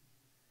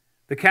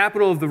 The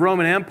capital of the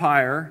Roman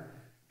Empire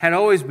had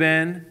always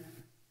been,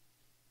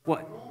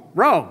 what?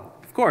 Rome,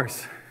 of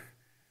course.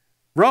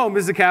 Rome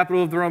is the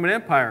capital of the Roman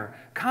Empire.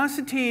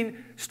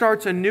 Constantine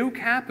starts a new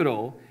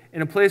capital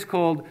in a place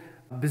called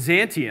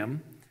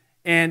Byzantium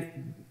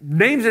and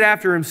names it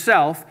after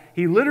himself.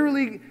 He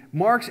literally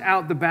marks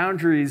out the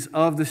boundaries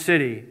of the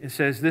city and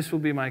says, this will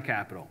be my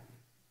capital.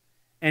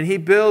 And he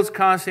builds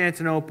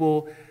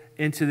Constantinople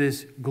into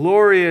this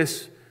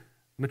glorious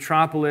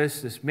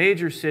metropolis, this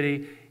major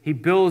city. He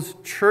builds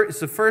church. It's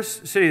the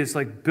first city that's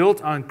like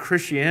built on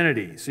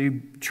Christianity. So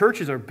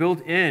churches are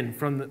built in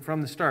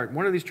from the start.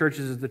 One of these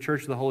churches is the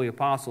Church of the Holy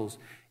Apostles.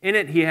 In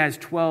it, he has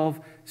 12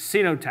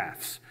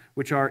 cenotaphs,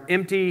 which are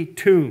empty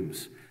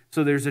tombs.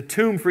 So there's a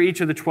tomb for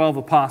each of the 12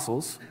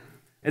 apostles.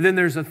 And then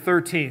there's a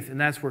 13th, and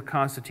that's where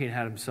Constantine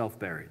had himself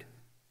buried.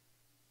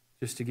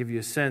 Just to give you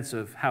a sense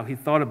of how he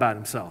thought about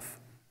himself.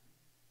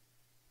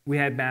 We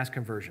had mass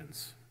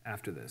conversions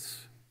after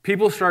this.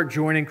 People start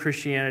joining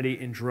Christianity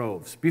in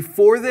droves.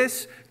 Before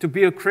this, to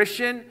be a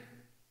Christian,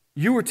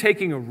 you were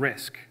taking a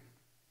risk.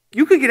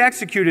 You could get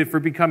executed for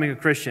becoming a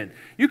Christian.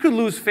 You could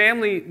lose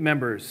family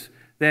members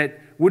that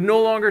would no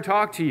longer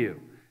talk to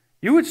you.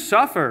 You would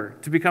suffer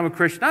to become a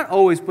Christian. Not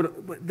always,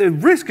 but the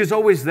risk is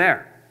always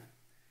there.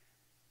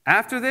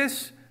 After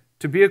this,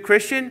 to be a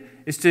Christian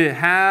is to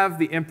have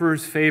the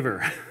emperor's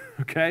favor,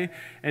 okay?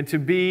 And to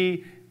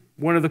be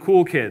one of the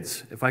cool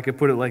kids, if I could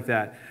put it like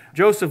that.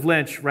 Joseph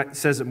Lynch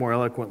says it more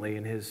eloquently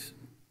in his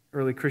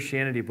early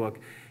Christianity book.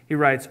 He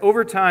writes,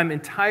 over time,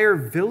 entire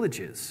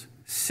villages,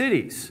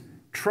 cities,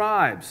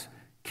 tribes,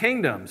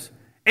 kingdoms,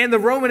 and the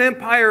Roman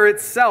Empire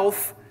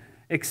itself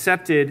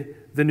accepted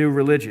the new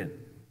religion.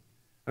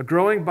 A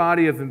growing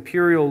body of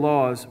imperial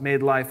laws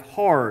made life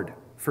hard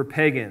for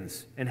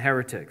pagans and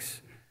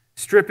heretics,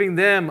 stripping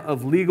them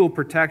of legal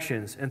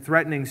protections and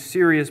threatening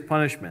serious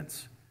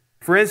punishments.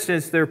 For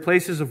instance, their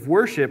places of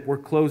worship were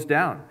closed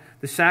down.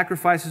 The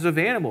sacrifices of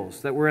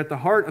animals that were at the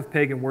heart of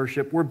pagan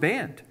worship were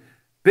banned.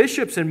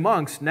 Bishops and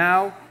monks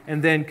now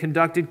and then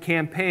conducted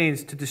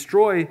campaigns to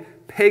destroy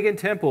pagan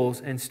temples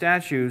and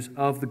statues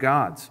of the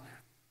gods.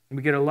 And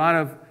we get a lot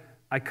of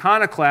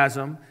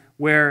iconoclasm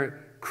where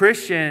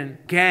Christian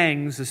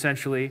gangs,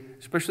 essentially,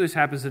 especially this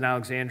happens in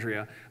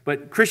Alexandria,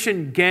 but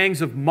Christian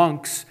gangs of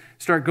monks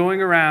start going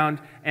around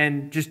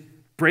and just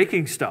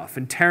breaking stuff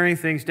and tearing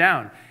things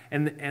down.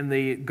 And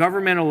the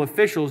governmental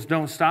officials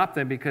don't stop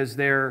them because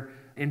they're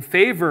in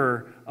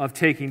favor of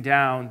taking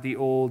down the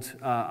old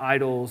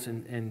idols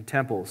and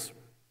temples.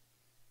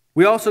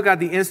 We also got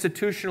the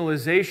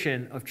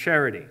institutionalization of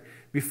charity.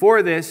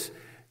 Before this,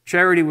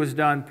 charity was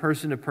done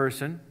person to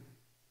person.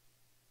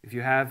 If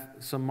you have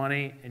some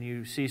money and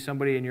you see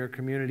somebody in your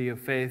community of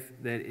faith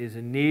that is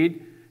in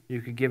need,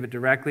 you could give it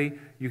directly.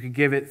 You could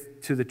give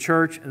it to the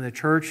church, and the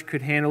church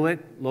could handle it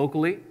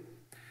locally.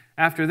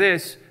 After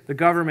this, the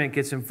government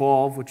gets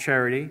involved with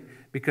charity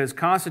because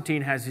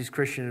Constantine has these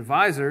Christian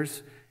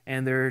advisors,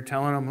 and they're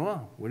telling him,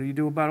 well, what do you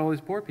do about all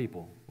these poor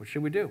people? What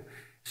should we do?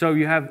 So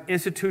you have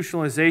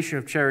institutionalization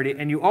of charity,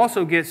 and you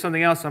also get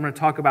something else I'm going to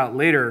talk about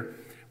later,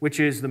 which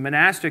is the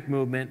monastic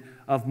movement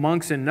of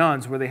monks and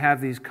nuns, where they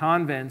have these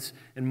convents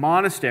and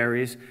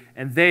monasteries,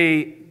 and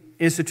they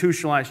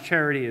institutionalize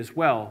charity as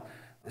well,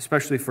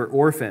 especially for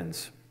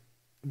orphans,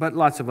 but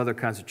lots of other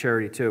kinds of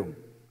charity too.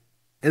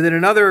 And then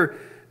another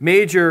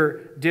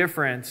major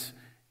difference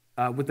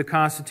with the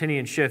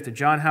Constantinian shift, and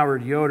John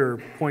Howard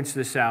Yoder points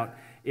this out,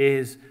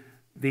 is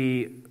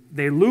they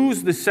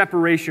lose the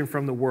separation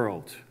from the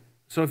world.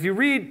 So if you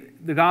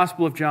read the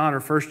Gospel of John or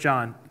 1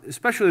 John,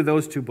 especially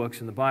those two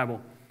books in the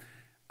Bible,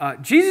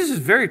 Jesus is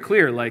very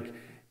clear,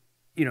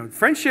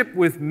 friendship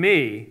with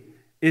me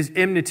is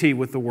enmity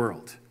with the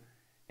world.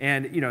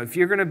 And, if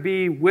you're going to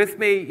be with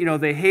me,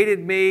 they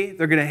hated me,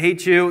 they're going to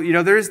hate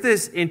you. There's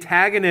this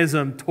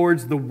antagonism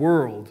towards the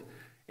world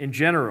in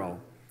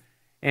general.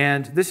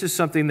 And this is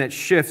something that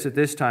shifts at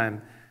this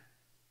time.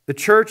 The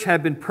church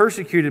had been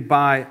persecuted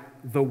by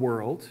the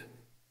world.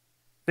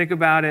 Think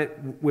about it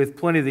with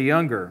Pliny the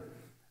Younger.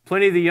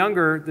 Pliny the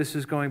Younger, this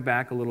is going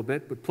back a little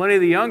bit, but Pliny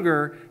the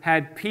Younger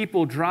had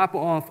people drop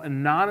off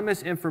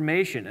anonymous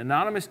information,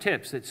 anonymous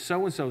tips that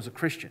so-and-so is a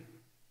Christian.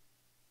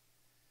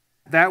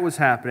 That was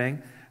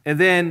happening. And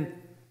then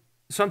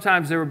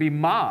sometimes there would be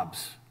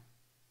mobs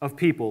of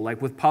people,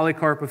 like with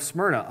Polycarp of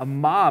Smyrna. A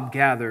mob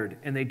gathered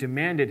and they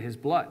demanded his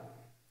blood.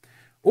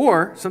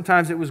 Or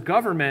sometimes it was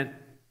government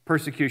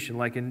persecution,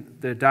 like in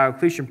the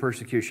Diocletian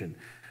persecution.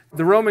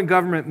 The Roman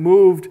government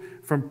moved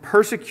from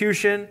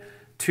persecution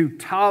to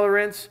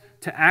tolerance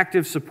to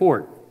active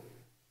support.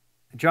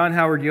 John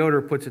Howard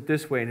Yoder puts it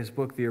this way in his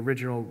book, The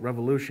Original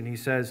Revolution. He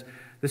says,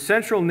 "The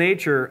central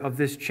nature of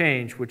this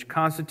change, which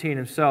Constantine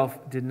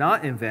himself did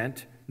not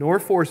invent nor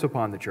force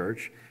upon the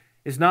church,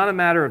 is not a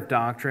matter of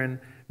doctrine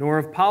nor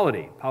of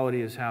polity."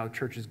 Polity is how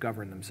churches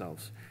govern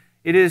themselves.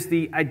 "It is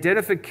the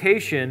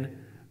identification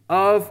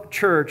of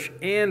church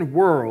and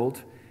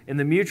world in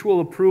the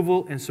mutual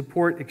approval and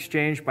support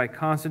exchanged by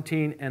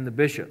Constantine and the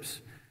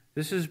bishops."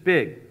 This is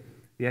big.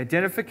 The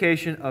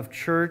identification of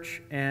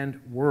church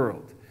and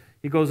world.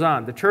 He goes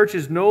on, "The church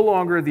is no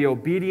longer the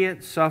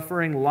obedient,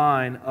 suffering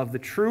line of the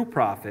true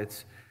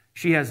prophets.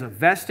 She has a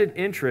vested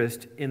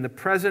interest in the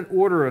present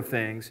order of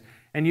things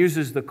and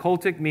uses the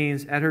cultic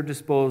means at her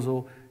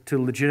disposal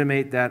to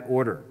legitimate that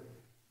order."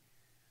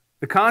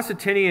 The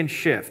Constantinian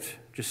shift,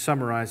 just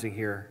summarizing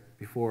here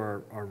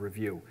before our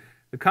review,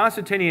 the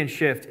Constantinian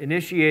shift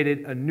initiated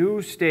a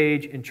new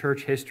stage in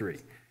church history.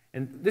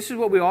 And this is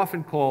what we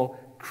often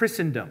call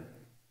Christendom.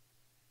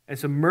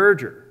 It's a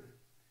merger.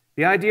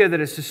 The idea that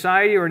a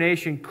society or a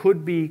nation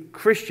could be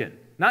Christian.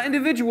 Not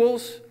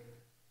individuals,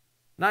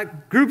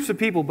 not groups of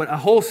people, but a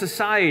whole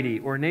society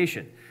or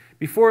nation.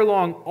 Before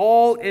long,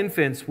 all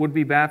infants would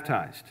be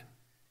baptized,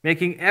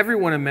 making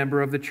everyone a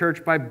member of the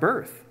church by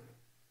birth.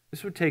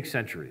 This would take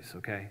centuries,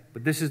 okay?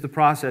 But this is the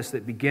process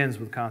that begins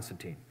with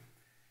Constantine.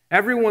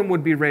 Everyone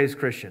would be raised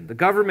Christian. The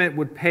government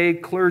would pay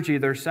clergy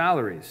their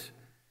salaries.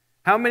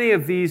 How many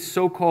of these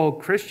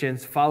so-called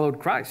Christians followed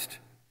Christ?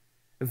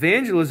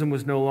 Evangelism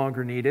was no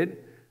longer needed.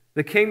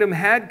 The kingdom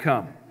had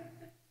come.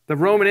 The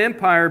Roman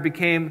Empire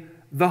became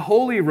the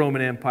Holy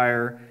Roman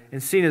Empire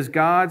and seen as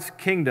God's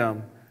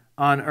kingdom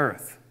on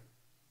earth.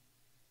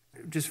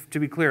 Just to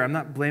be clear, I'm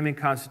not blaming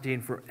Constantine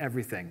for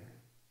everything.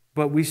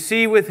 But we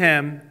see with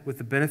him, with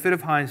the benefit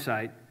of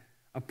hindsight,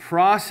 a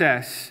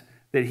process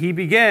that he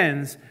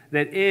begins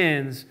that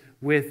ends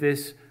with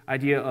this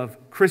idea of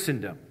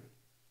Christendom.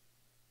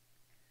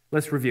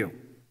 Let's review.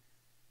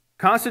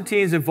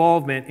 Constantine's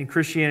involvement in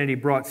Christianity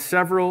brought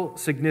several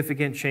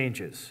significant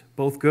changes,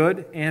 both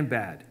good and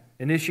bad,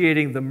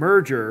 initiating the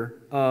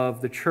merger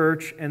of the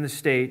church and the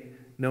state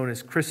known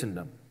as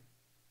Christendom.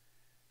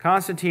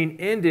 Constantine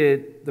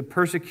ended the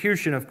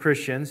persecution of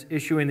Christians,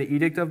 issuing the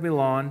Edict of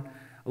Milan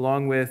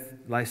along with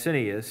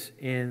Licinius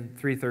in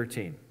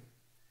 313.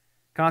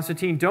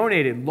 Constantine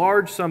donated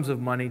large sums of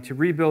money to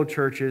rebuild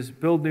churches,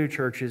 build new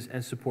churches,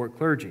 and support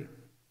clergy.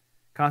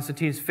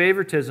 Constantine's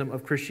favoritism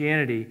of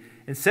Christianity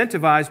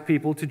incentivized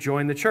people to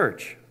join the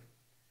church.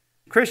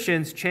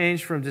 Christians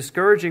changed from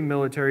discouraging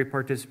military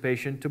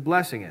participation to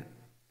blessing it.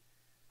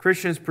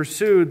 Christians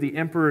pursued the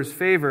emperor's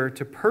favor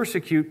to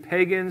persecute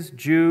pagans,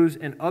 Jews,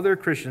 and other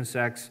Christian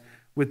sects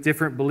with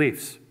different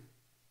beliefs.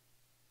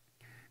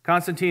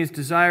 Constantine's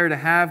desire to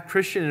have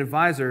Christian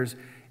advisors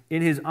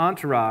in his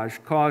entourage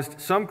caused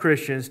some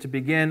Christians to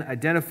begin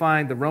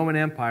identifying the Roman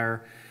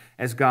Empire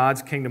as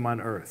God's kingdom on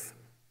earth.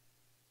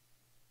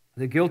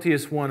 The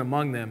guiltiest one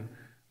among them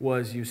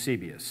was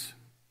Eusebius.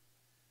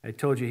 I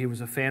told you he was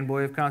a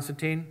fanboy of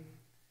Constantine.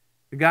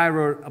 The guy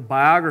wrote a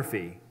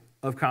biography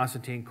of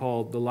Constantine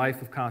called The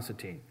Life of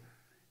Constantine.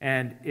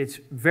 And it's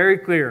very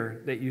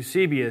clear that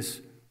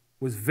Eusebius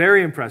was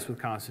very impressed with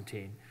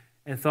Constantine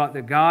and thought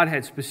that God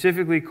had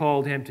specifically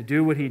called him to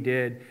do what he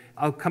did.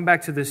 I'll come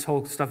back to this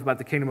whole stuff about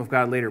the kingdom of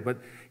God later, but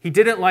he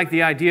didn't like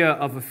the idea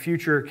of a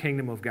future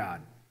kingdom of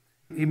God.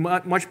 He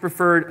much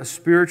preferred a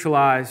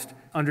spiritualized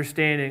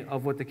understanding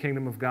of what the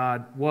kingdom of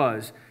God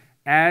was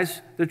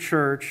as the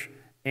church,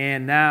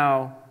 and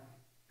now,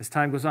 as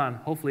time goes on,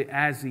 hopefully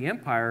as the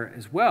empire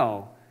as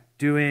well,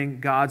 doing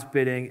God's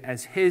bidding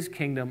as his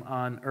kingdom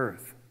on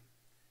earth.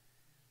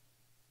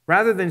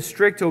 Rather than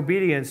strict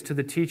obedience to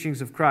the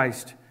teachings of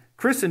Christ,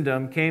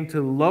 Christendom came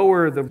to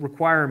lower the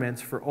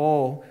requirements for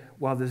all,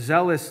 while the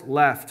zealous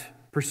left,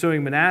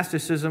 pursuing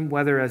monasticism,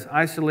 whether as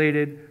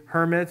isolated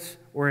hermits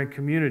or in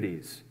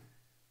communities.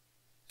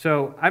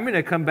 So I'm going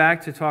to come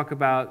back to talk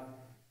about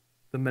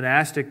the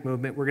monastic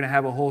movement. We're going to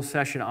have a whole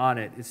session on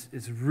it.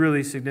 It's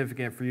really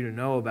significant for you to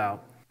know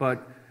about.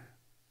 But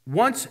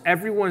once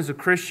everyone's a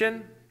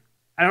Christian,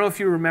 I don't know if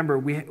you remember,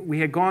 we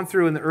had gone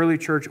through in the early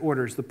church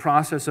orders the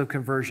process of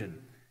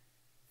conversion.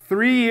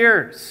 3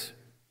 years,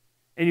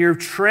 and you're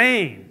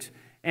trained,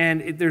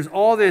 and there's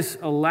all this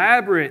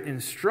elaborate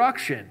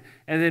instruction,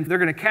 and then they're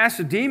going to cast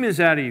the demons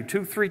out of you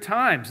 2-3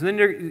 times, and then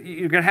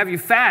you're going to have you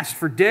fast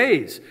for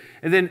days,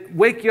 and then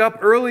wake you up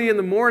early in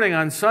the morning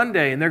on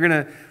Sunday, and they're going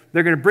to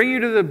they're going to bring you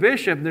to the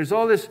bishop, and there's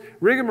all this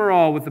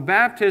rigmarole with the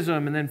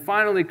baptism, and then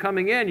finally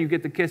coming in, you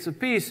get the kiss of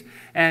peace,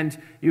 and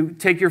you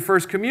take your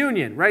first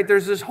communion, right?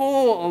 There's this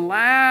whole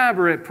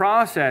elaborate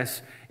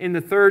process in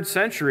the 3rd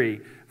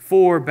century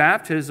for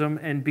baptism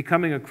and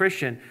becoming a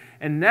Christian.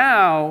 And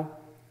now,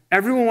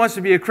 everyone wants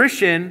to be a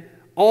Christian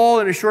all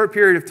in a short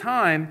period of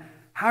time.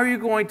 How are you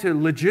going to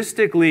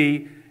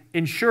logistically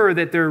ensure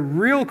that they're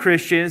real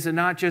Christians and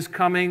not just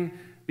coming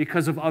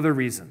because of other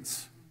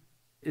reasons?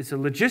 It's a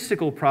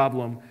logistical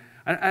problem.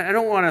 I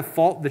don't want to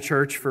fault the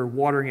church for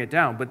watering it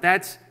down, but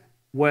that's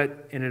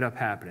what ended up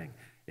happening,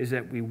 is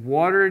that we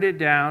watered it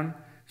down,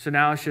 so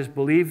now it's just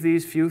believe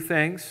these few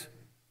things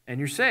and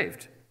you're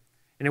saved.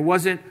 And it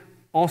wasn't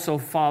also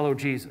follow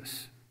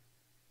Jesus.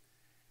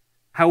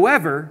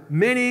 However,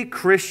 many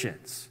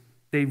Christians,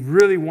 they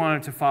really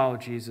wanted to follow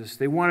Jesus.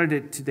 They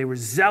were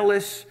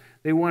zealous.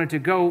 They wanted to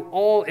go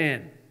all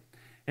in.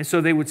 And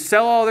so they would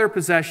sell all their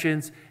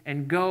possessions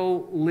and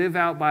go live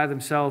out by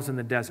themselves in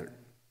the desert.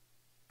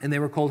 And they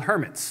were called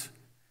hermits.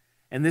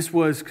 And this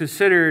was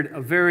considered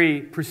a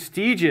very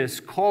prestigious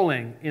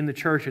calling in the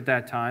church at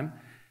that time.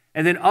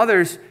 And then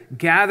others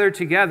gathered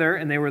together,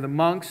 and they were the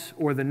monks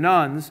or the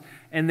nuns,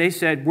 and they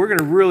said, we're going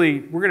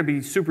to be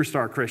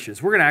superstar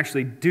Christians. We're going to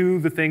actually do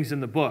the things in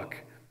the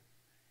book.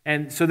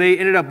 And so they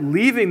ended up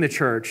leaving the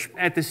church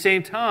at the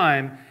same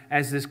time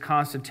as this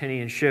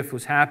Constantinian shift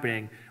was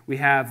happening. We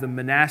have the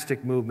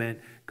monastic movement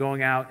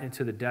going out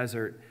into the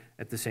desert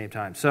at the same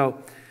time.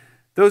 So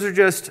those are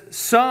just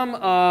some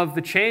of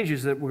the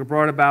changes that were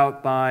brought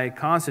about by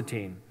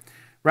Constantine.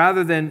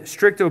 Rather than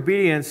strict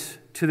obedience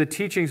to the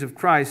teachings of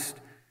Christ,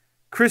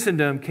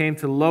 Christendom came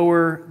to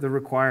lower the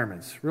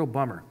requirements. Real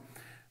bummer.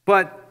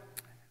 But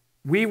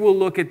we will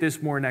look at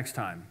this more next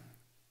time.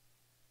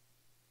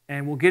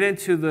 And we'll get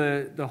into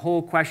the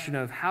whole question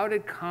of how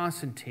did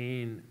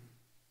Constantine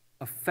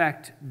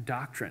affect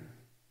doctrine?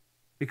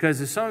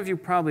 Because as some of you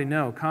probably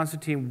know,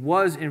 Constantine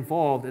was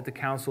involved at the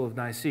Council of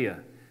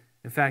Nicaea.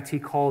 In fact, he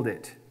called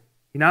it.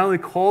 He not only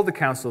called the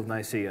Council of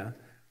Nicaea,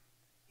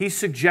 he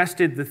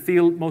suggested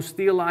the most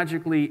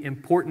theologically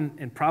important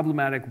and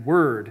problematic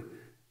word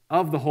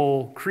of the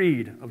whole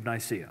creed of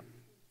Nicaea.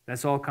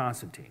 That's all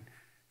Constantine.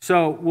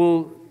 So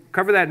we'll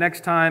cover that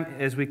next time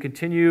as we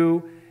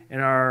continue in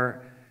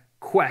our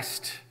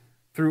quest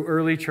through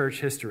early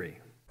church history.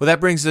 Well, that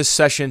brings this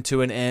session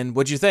to an end.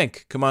 What'd you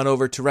think? Come on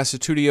over to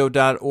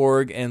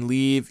restitutio.org and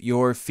leave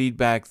your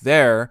feedback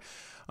there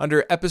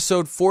under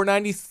episode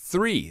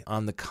 493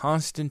 on the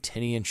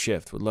Constantinian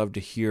shift. Would love to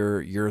hear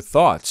your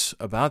thoughts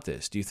about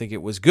this. Do you think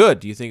it was good?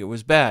 Do you think it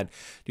was bad?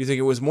 Do you think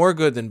it was more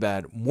good than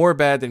bad? More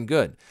bad than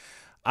good?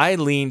 I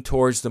lean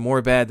towards the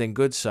more bad than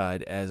good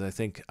side, as I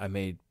think I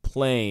made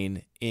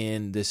plain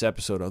in this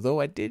episode, although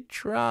I did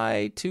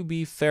try to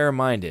be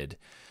fair-minded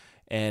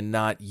and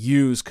not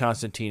use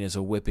Constantine as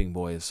a whipping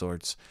boy of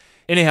sorts.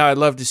 Anyhow, I'd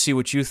love to see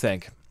what you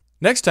think.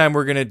 Next time,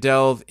 we're going to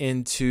delve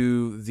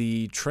into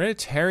the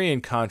Trinitarian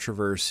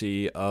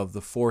controversy of the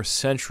 4th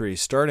century,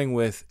 starting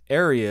with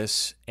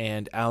Arius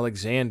and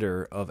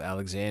Alexander of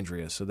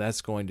Alexandria. So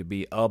that's going to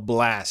be a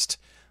blast,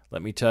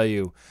 let me tell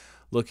you,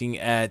 looking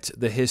at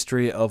the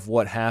history of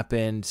what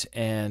happened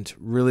and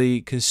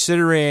really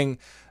considering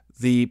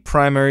the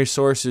primary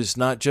sources,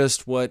 not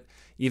just what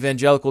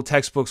evangelical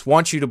textbooks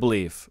want you to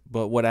believe,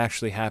 but what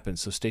actually happened.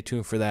 So stay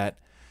tuned for that.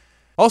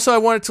 Also, I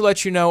wanted to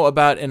let you know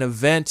about an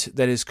event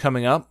that is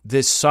coming up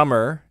this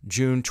summer,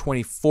 June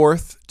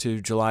 24th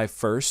to July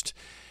 1st,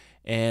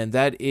 and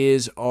that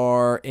is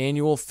our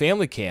annual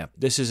family camp.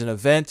 This is an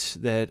event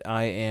that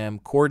I am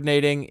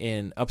coordinating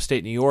in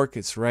upstate New York.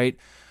 It's right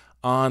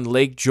on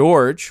Lake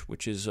George,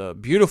 which is a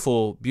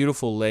beautiful,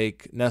 beautiful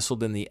lake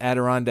nestled in the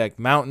Adirondack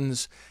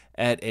Mountains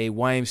at a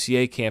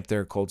YMCA camp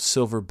there called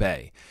Silver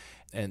Bay.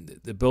 And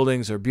the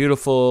buildings are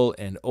beautiful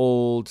and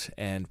old,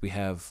 and we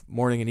have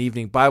morning and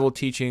evening Bible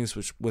teachings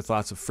with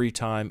lots of free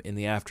time in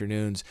the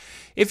afternoons.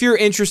 If you're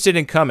interested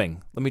in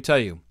coming, let me tell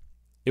you,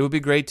 it would be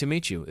great to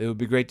meet you. It would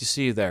be great to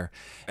see you there.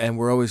 And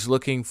we're always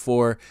looking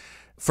for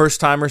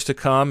first-timers to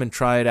come and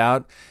try it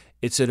out.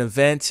 It's an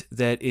event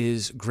that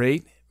is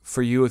great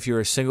for you if you're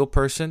a single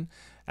person.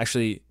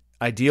 Actually,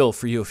 ideal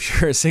for you if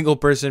you're a single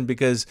person,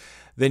 because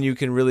then you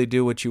can really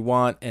do what you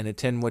want and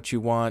attend what you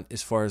want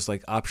as far as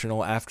like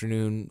optional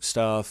afternoon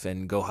stuff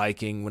and go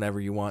hiking whenever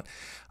you want.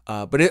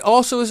 But it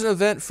also is an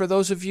event for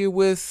those of you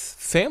with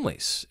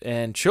families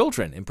and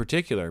children in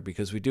particular,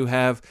 because we do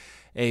have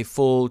a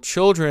full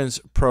children's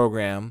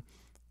program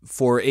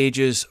for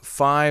ages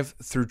 5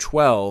 through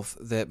 12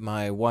 that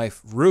my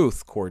wife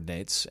Ruth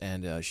coordinates,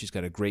 and she's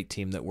got a great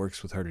team that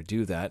works with her to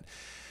do that.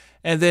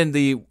 And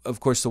then, of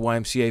course, the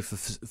YMCA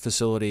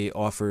facility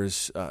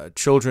offers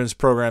children's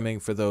programming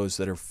for those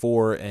that are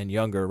 4 and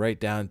younger, right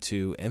down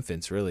to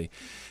infants, really.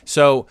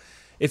 So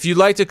if you'd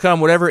like to come,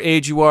 whatever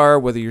age you are,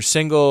 whether you're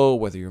single,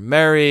 whether you're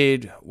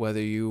married,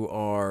 whether you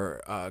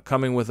are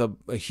coming with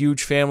a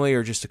huge family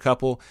or just a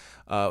couple,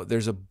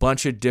 there's a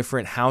bunch of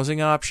different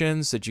housing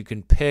options that you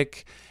can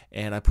pick.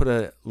 And I put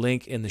a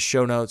link in the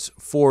show notes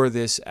for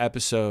this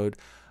episode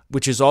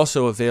which is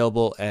also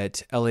available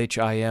at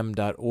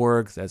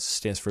lhim.org. That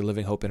stands for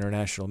Living Hope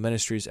International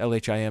Ministries,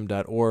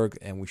 lhim.org,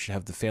 and we should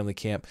have the family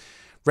camp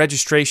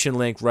registration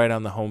link right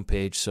on the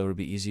homepage, so it'll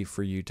be easy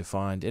for you to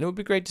find. And it would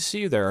be great to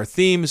see you there. Our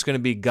theme is going to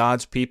be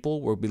God's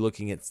people. We'll be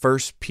looking at 1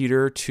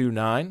 Peter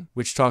 2:9,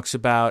 which talks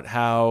about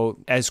how,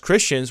 as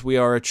Christians, we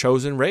are a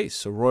chosen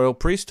race, a royal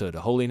priesthood,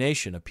 a holy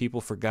nation, a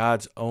people for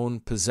God's own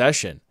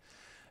possession,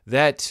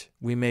 that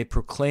we may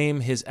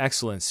proclaim his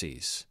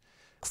excellencies,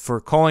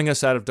 for calling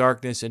us out of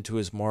darkness into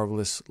his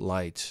marvelous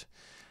light.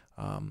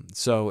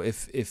 So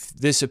if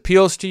this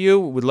appeals to you,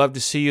 we'd love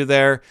to see you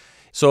there.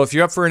 So if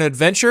you're up for an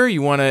adventure,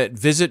 you want to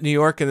visit New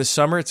York in the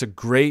summer, it's a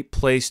great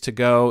place to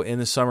go. In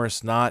the summer,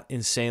 it's not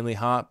insanely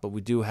hot, but we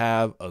do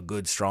have a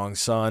good, strong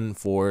sun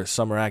for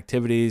summer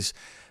activities.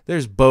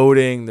 There's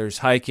boating, there's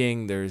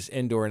hiking, there's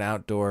indoor and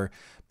outdoor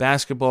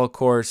basketball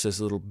courts, there's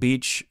a little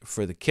beach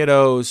for the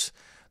kiddos,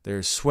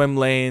 there's swim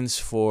lanes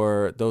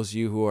for those of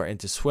you who are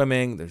into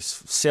swimming,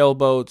 there's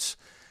sailboats,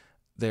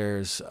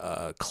 there's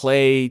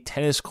clay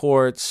tennis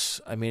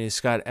courts. I mean,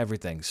 it's got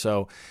everything.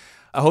 So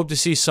I hope to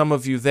see some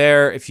of you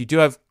there. If you do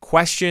have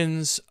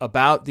questions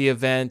about the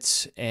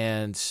event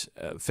and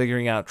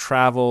figuring out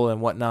travel and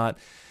whatnot,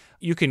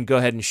 you can go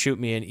ahead and shoot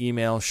me an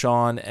email,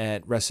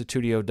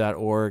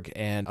 sean@restitutio.org,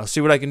 and I'll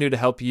see what I can do to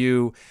help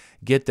you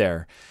get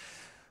there.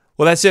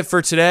 Well, that's it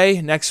for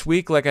today. Next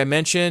week, like I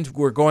mentioned,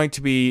 we're going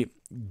to be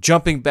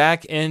jumping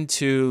back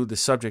into the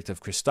subject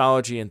of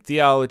Christology and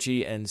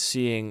theology and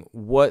seeing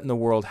what in the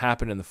world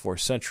happened in the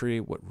 4th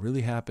century, what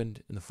really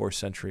happened in the 4th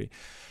century.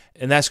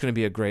 And that's going to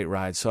be a great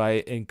ride. So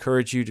I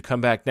encourage you to come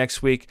back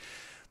next week.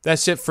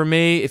 That's it for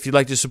me. If you'd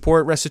like to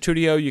support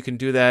Restitutio, you can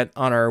do that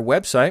on our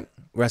website,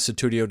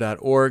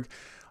 restitutio.org.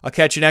 I'll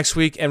catch you next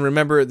week. And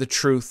remember, the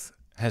truth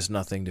has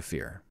nothing to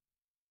fear.